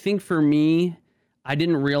think for me, I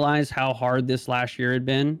didn't realize how hard this last year had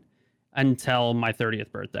been until my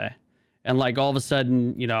 30th birthday. And like all of a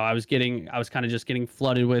sudden, you know, I was kind of just getting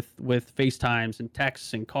flooded with FaceTimes and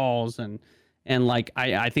texts and calls. And like,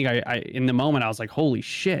 I think I in the moment I was like, holy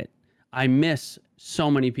shit, I miss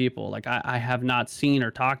so many people. Like I have not seen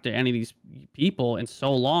or talked to any of these people in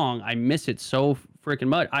so long. I miss it so freaking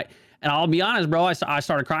much. And I'll be honest, bro, I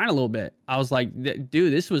started crying a little bit. I was like,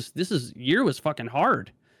 dude, this year was fucking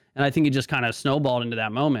hard. And I think it just kind of snowballed into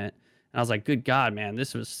that moment. And I was like, good God, man,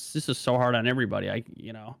 this is so hard on everybody.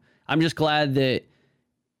 You know, I'm just glad that,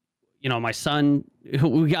 you know,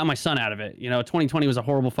 we got my son out of it. You know, 2020 was a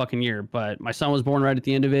horrible fucking year, but my son was born right at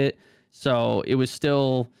the end of it. So it was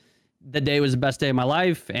still, the day was the best day of my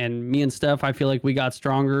life. And me and Steph, I feel like we got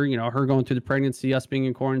stronger, you know, her going through the pregnancy, us being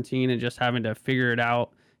in quarantine and just having to figure it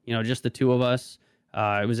out, you know, just the two of us.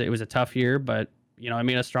 It was a tough year, but, you know, it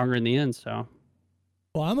made us stronger in the end. So,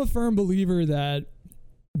 well, I'm a firm believer that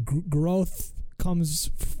growth comes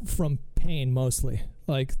from pain mostly.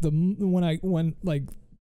 Like when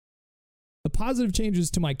the positive changes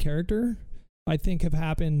to my character, I think have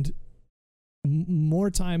happened more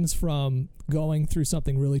times from going through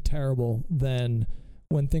something really terrible than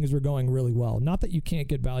when things were going really well. Not that you can't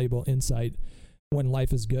get valuable insight when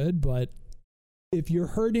life is good, but if you're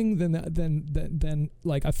hurting, then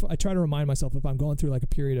like I try to remind myself, if I'm going through like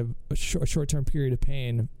a short-term period of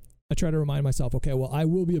pain, I try to remind myself, okay, well, I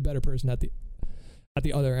will be a better person at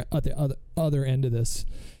the other end of this.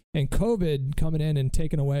 And COVID coming in and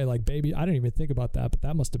taking away, like, baby, I didn't even think about that, but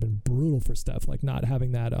that must have been brutal for Steph. Like, not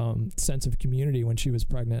having that sense of community when she was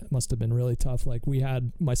pregnant must have been really tough. Like,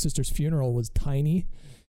 my sister's funeral was tiny,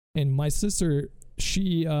 and my sister,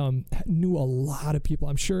 she knew a lot of people.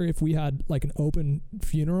 I'm sure if we had like an open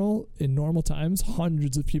funeral in normal times,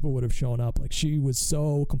 hundreds of people would have shown up. Like, she was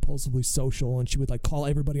so compulsively social, and she would like call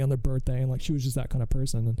everybody on their birthday, and like she was just that kind of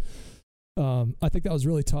person. And I think that was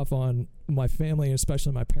really tough on my family, and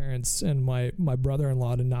especially my parents and my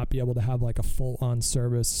brother-in-law, to not be able to have like a full-on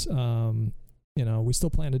service. You know, we still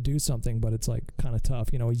plan to do something, but it's like kind of tough,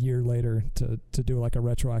 you know, a year later to do like a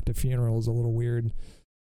retroactive funeral is a little weird.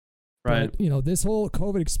 Right. But, you know, this whole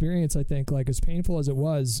COVID experience, I think, like, as painful as it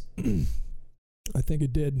was, I think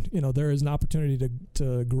it did, you know, there is an opportunity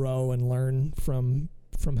to grow and learn from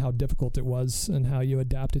how difficult it was and how you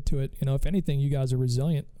adapted to it. You know, if anything, you guys are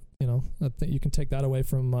resilient. You know, I think you can take that away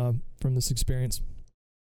from this experience.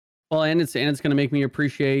 Well, and it's going to make me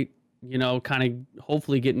appreciate, you know, kind of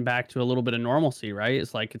hopefully getting back to a little bit of normalcy, right?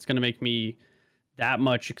 It's like, it's going to make me that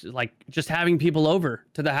much, like, just having people over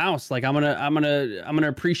to the house. Like, I'm going to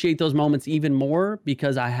appreciate those moments even more,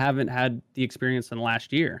 because I haven't had the experience in the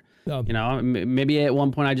last year. You know, maybe at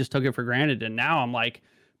one point I just took it for granted, and now I'm like,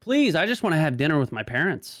 please, I just want to have dinner with my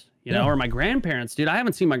parents. You know, or my grandparents, dude. I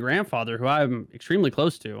haven't seen my grandfather, who I'm extremely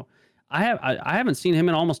close to. I haven't seen him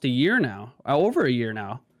in almost a year now, over a year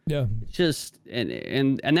now. Yeah. It's just,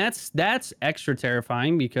 and that's extra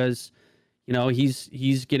terrifying, because, you know,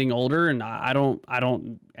 he's getting older, and I don't,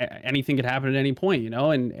 anything could happen at any point, you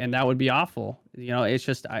know, and that would be awful. You know, it's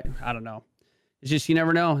just, I don't know. It's just, you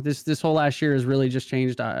never know. This whole last year has really just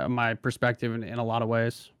changed my perspective in a lot of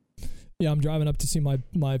ways. Yeah, I'm driving up to see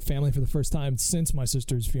my family for the first time since my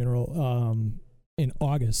sister's funeral in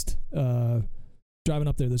August. Driving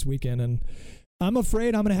up there this weekend, and I'm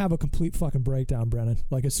afraid I'm going to have a complete fucking breakdown, Brennan.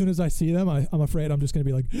 Like, as soon as I see them, I'm afraid I'm just going to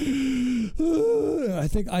be like, I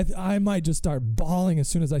think I might just start bawling as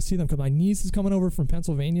soon as I see them, because my niece is coming over from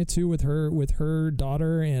Pennsylvania too with her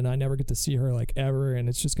daughter, and I never get to see her like ever, and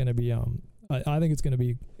it's just gonna be I think it's gonna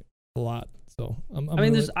be a lot. So I'm I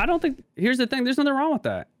mean, I don't think. Here's the thing. There's nothing wrong with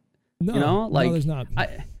that. No, you know, like no, there's not.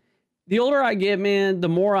 The older I get, man, the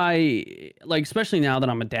more I like, especially now that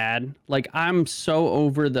I'm a dad, like I'm so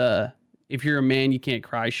over the, if you're a man, you can't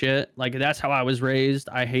cry shit. Like that's how I was raised.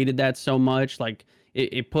 I hated that so much. Like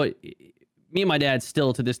it put me and my dad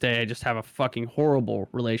still to this day, I just have a fucking horrible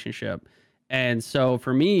relationship. And so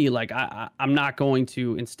for me, like I'm not going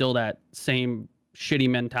to instill that same shitty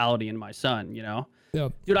mentality in my son, you know? Yeah.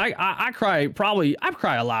 Dude, I cry I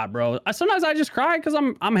cry a lot, bro. Sometimes I just cry because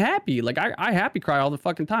I'm happy. Like I happy cry all the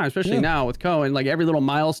fucking time, especially now with Cohen. Like every little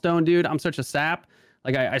milestone, dude, I'm such a sap.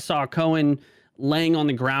 Like I saw Cohen laying on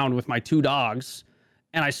the ground with my 2 dogs,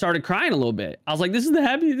 and I started crying a little bit. I was like, this is the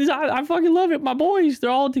happy, I fucking love it. My boys, they're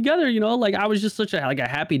all together, you know? Like I was just such a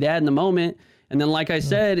happy dad in the moment. And then, like I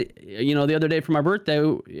said, you know, the other day for my birthday,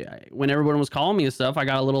 when everyone was calling me and stuff, I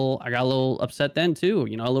got a little upset then too,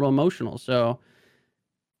 you know, a little emotional. So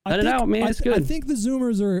let it out, man. It's good. I think the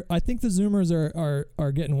Zoomers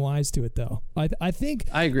are getting wise to it, though. I think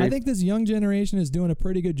I agree. I think this young generation is doing a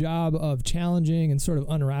pretty good job of challenging and sort of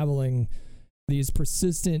unraveling these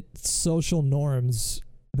persistent social norms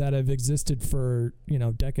that have existed for, you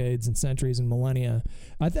know, decades and centuries and millennia.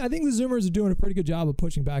 I think the Zoomers are doing a pretty good job of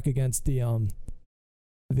pushing back against the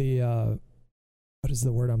what is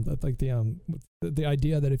the word? Like the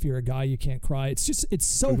idea that if you're a guy you can't cry. It's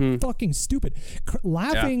so fucking stupid.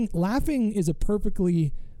 Laughing is a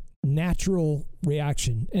perfectly natural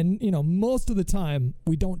reaction, and you know, most of the time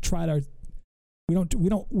we don't try to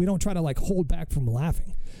like hold back from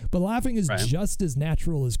laughing. But laughing is just as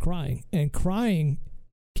natural as crying, and crying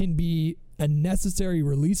can be a necessary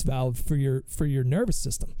release valve for your nervous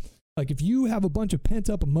system. Like if you have a bunch of pent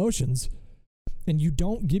up emotions and you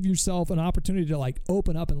don't give yourself an opportunity to like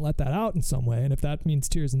open up and let that out in some way, and if that means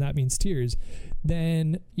tears and that means tears,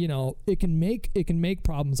 then you know it can make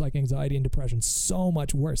problems like anxiety and depression so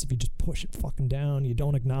much worse if you just push it fucking down, you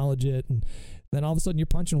don't acknowledge it, and then all of a sudden you're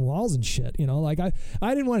punching walls and shit, you know. Like I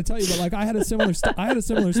didn't want to tell you, but like I had a similar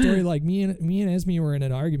story. Like me and Esme were in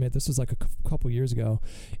an argument. This was like a couple years ago,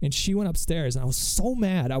 and she went upstairs, and I was so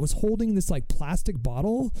mad. I was holding this like plastic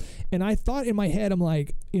bottle, and I thought in my head, I'm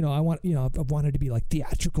like, you know, I wanted to be like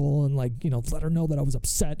theatrical and like, you know, let her know that I was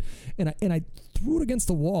upset, and I threw it against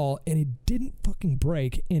the wall, and it didn't fucking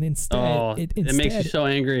break, and instead it makes you so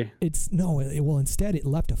angry. Instead it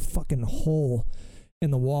left a fucking hole in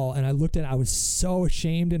the wall, and I looked at it. I was so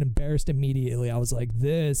ashamed and embarrassed immediately. I was like,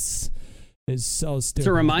 this is so stupid. It's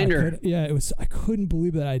a reminder. I couldn't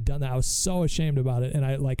believe that I had done that. I was so ashamed about it, and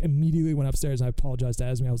I like immediately went upstairs and I apologized to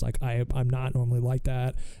Esme. I was like, I'm not normally like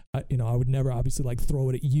that. I would never obviously like throw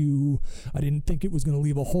it at you. I didn't think it was going to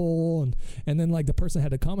leave a hole, and then like the person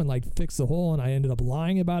had to come and like fix the hole, and I ended up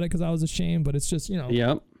lying about it because I was ashamed. But it's just, you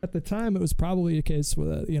know, at the time it was probably a case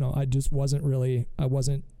where, you know, I just wasn't really, I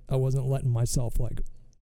wasn't letting myself like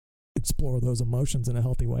explore those emotions in a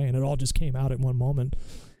healthy way, and it all just came out at one moment.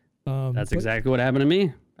 That's exactly what happened to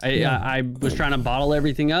me. I was trying to bottle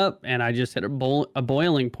everything up, and I just hit a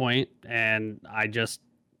boiling point, and I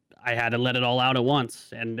had to let it all out at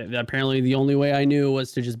once. And apparently the only way I knew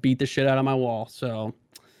was to just beat the shit out of my wall. So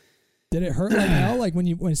did it hurt like hell? Like when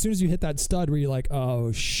as soon as you hit that stud, were you like,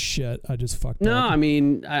 oh shit, I just fucked up? No, I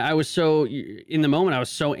mean, I was so, in the moment, I was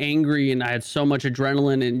so angry, and I had so much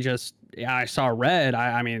adrenaline, and just, I saw red.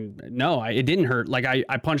 I mean, no, it didn't hurt. Like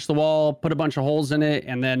I punched the wall, put a bunch of holes in it,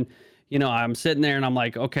 and then, you know, I'm sitting there and I'm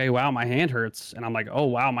like, okay, wow, my hand hurts. And I'm like, oh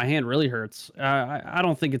wow, my hand really hurts. I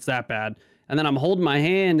don't think it's that bad. And then I'm holding my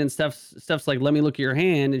hand, and Steph's like, let me look at your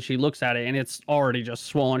hand. And she looks at it, and it's already just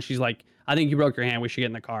swollen. She's like, I think you broke your hand. We should get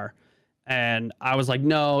in the car. And I was like,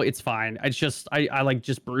 no, it's fine. It's just, I like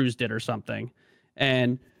just bruised it or something.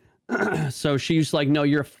 And so she's like, no,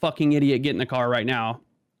 you're a fucking idiot. Get in the car right now.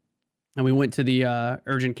 And we went to the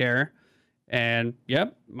urgent care, and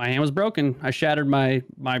yep, my hand was broken. I shattered my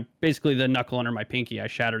basically the knuckle under my pinky. I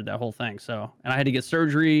shattered that whole thing. So, and I had to get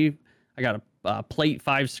surgery. I got a plate,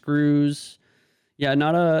 5 screws. Yeah,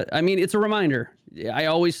 I mean, it's a reminder. I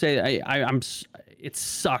always say it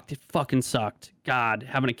sucked. It fucking sucked. God,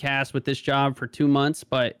 having a cast with this job for 2 months,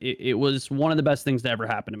 but it was one of the best things that ever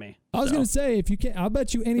happened to me. I was going to say, if you can, I'll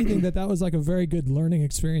bet you anything that was like a very good learning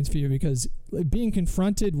experience for you, because being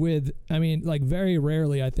confronted with, I mean, like very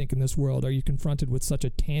rarely, I think in this world, are you confronted with such a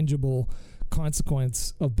tangible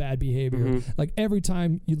consequence of bad behavior. Like every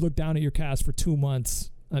time you look down at your cast for 2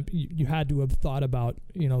 months, You had to have thought about,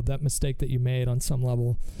 that mistake that you made on some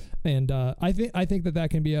level. And I think that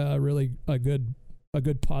can be a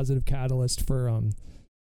good positive catalyst for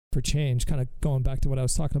change. Kind of going back to what I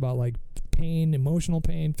was talking about, like pain, emotional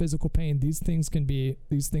pain, physical pain. These things can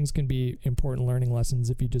be important learning lessons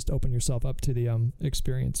if you just open yourself up to the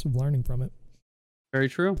experience of learning from it. Very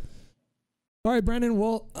true. All right, Brandon.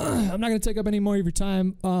 Well, I'm not going to take up any more of your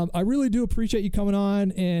time. I really do appreciate you coming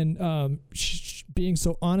on and being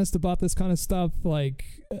so honest about this kind of stuff. Like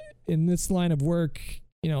in this line of work,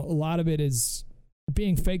 a lot of it is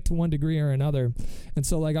being fake to one degree or another. And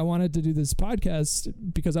so like I wanted to do this podcast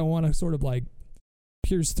because I want to sort of like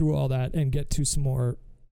pierce through all that and get to some more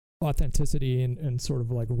authenticity and sort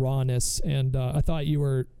of like rawness. And I thought you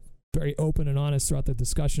were very open and honest throughout the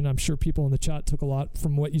discussion. I'm sure people in the chat took a lot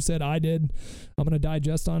from what you said. I did. I'm going to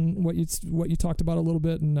digest on what you talked about a little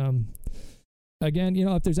bit. And again,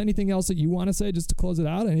 if there's anything else that you want to say just to close it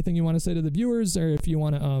out, anything you want to say to the viewers, or if you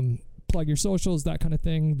want to plug your socials, that kind of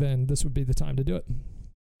thing, then this would be the time to do it.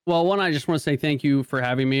 Well, one, I just want to say thank you for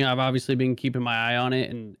having me. I've obviously been keeping my eye on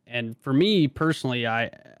it, and for me personally, I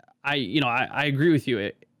agree with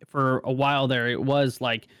you. For a while there, it was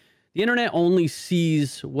like the internet only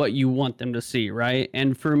sees what you want them to see, right?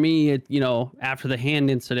 And for me, after the hand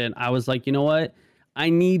incident, I was like, you know what? I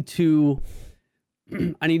need to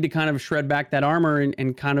kind of shred back that armor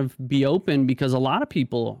and kind of be open, because a lot of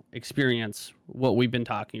people experience what we've been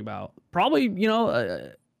talking about. Probably,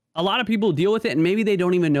 a lot of people deal with it and maybe they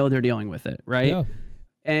don't even know they're dealing with it, right? Yeah.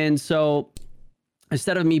 And so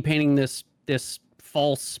instead of me painting this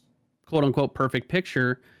false, quote unquote, perfect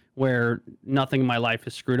picture where nothing in my life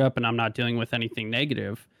is screwed up and I'm not dealing with anything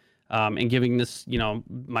negative, and giving this,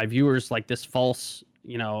 my viewers like this false,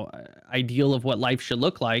 ideal of what life should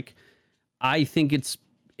look like, I think it's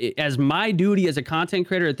as my duty as a content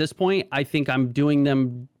creator at this point. I think I'm doing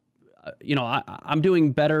them, I'm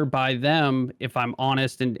doing better by them if I'm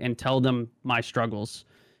honest and tell them my struggles,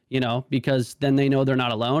 because then they know they're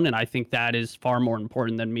not alone. And I think that is far more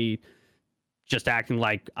important than me just acting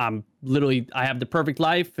like I have the perfect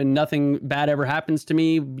life and nothing bad ever happens to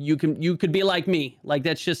me. You could be like me. Like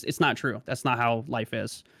it's not true. That's not how life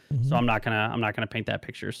is. Mm-hmm. So I'm not gonna paint that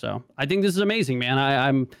picture. So I think this is amazing,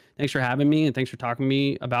 man. Thanks for having me and thanks for talking to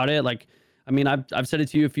me about it. Like, I mean, I've said it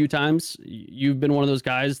to you a few times. You've been one of those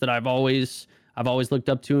guys that I've always looked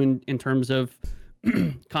up to in terms of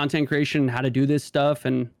content creation, how to do this stuff.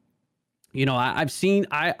 And,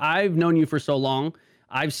 I've known you for so long.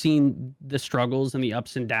 I've seen the struggles and the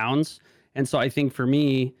ups and downs. And so I think for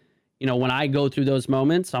me, when I go through those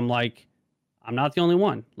moments, I'm like, I'm not the only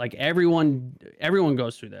one. Like everyone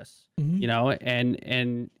goes through this, mm-hmm.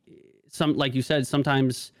 And some, like you said,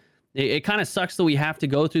 sometimes it kind of sucks that we have to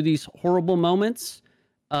go through these horrible moments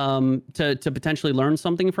to potentially learn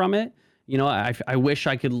something from it. I wish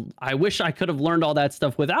I could have learned all that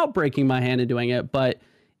stuff without breaking my hand and doing it. But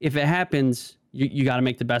if it happens, you got to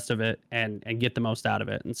make the best of it and get the most out of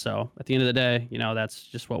it. And so at the end of the day, that's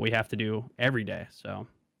just what we have to do every day. So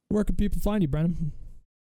where can people find you, Brandon?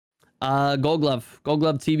 Gold Glove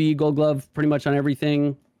TV, Gold Glove, pretty much on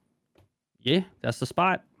everything. Yeah, that's the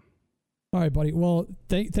spot. All right, buddy. Well,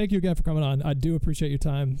 thank you again for coming on. I do appreciate your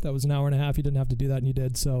time. That was an hour and a half. You didn't have to do that, and you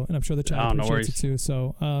did. So, and I'm sure the chat appreciates it too.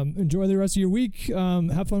 So, enjoy the rest of your week.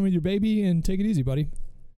 Have fun with your baby, and take it easy, buddy.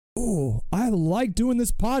 Oh, I like doing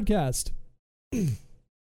this podcast.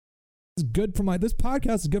 It's good for this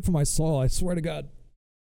podcast is good for my soul. I swear to God.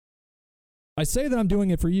 I say that I'm doing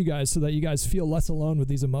it for you guys so that you guys feel less alone with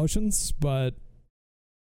these emotions, but it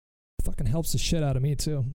fucking helps the shit out of me too.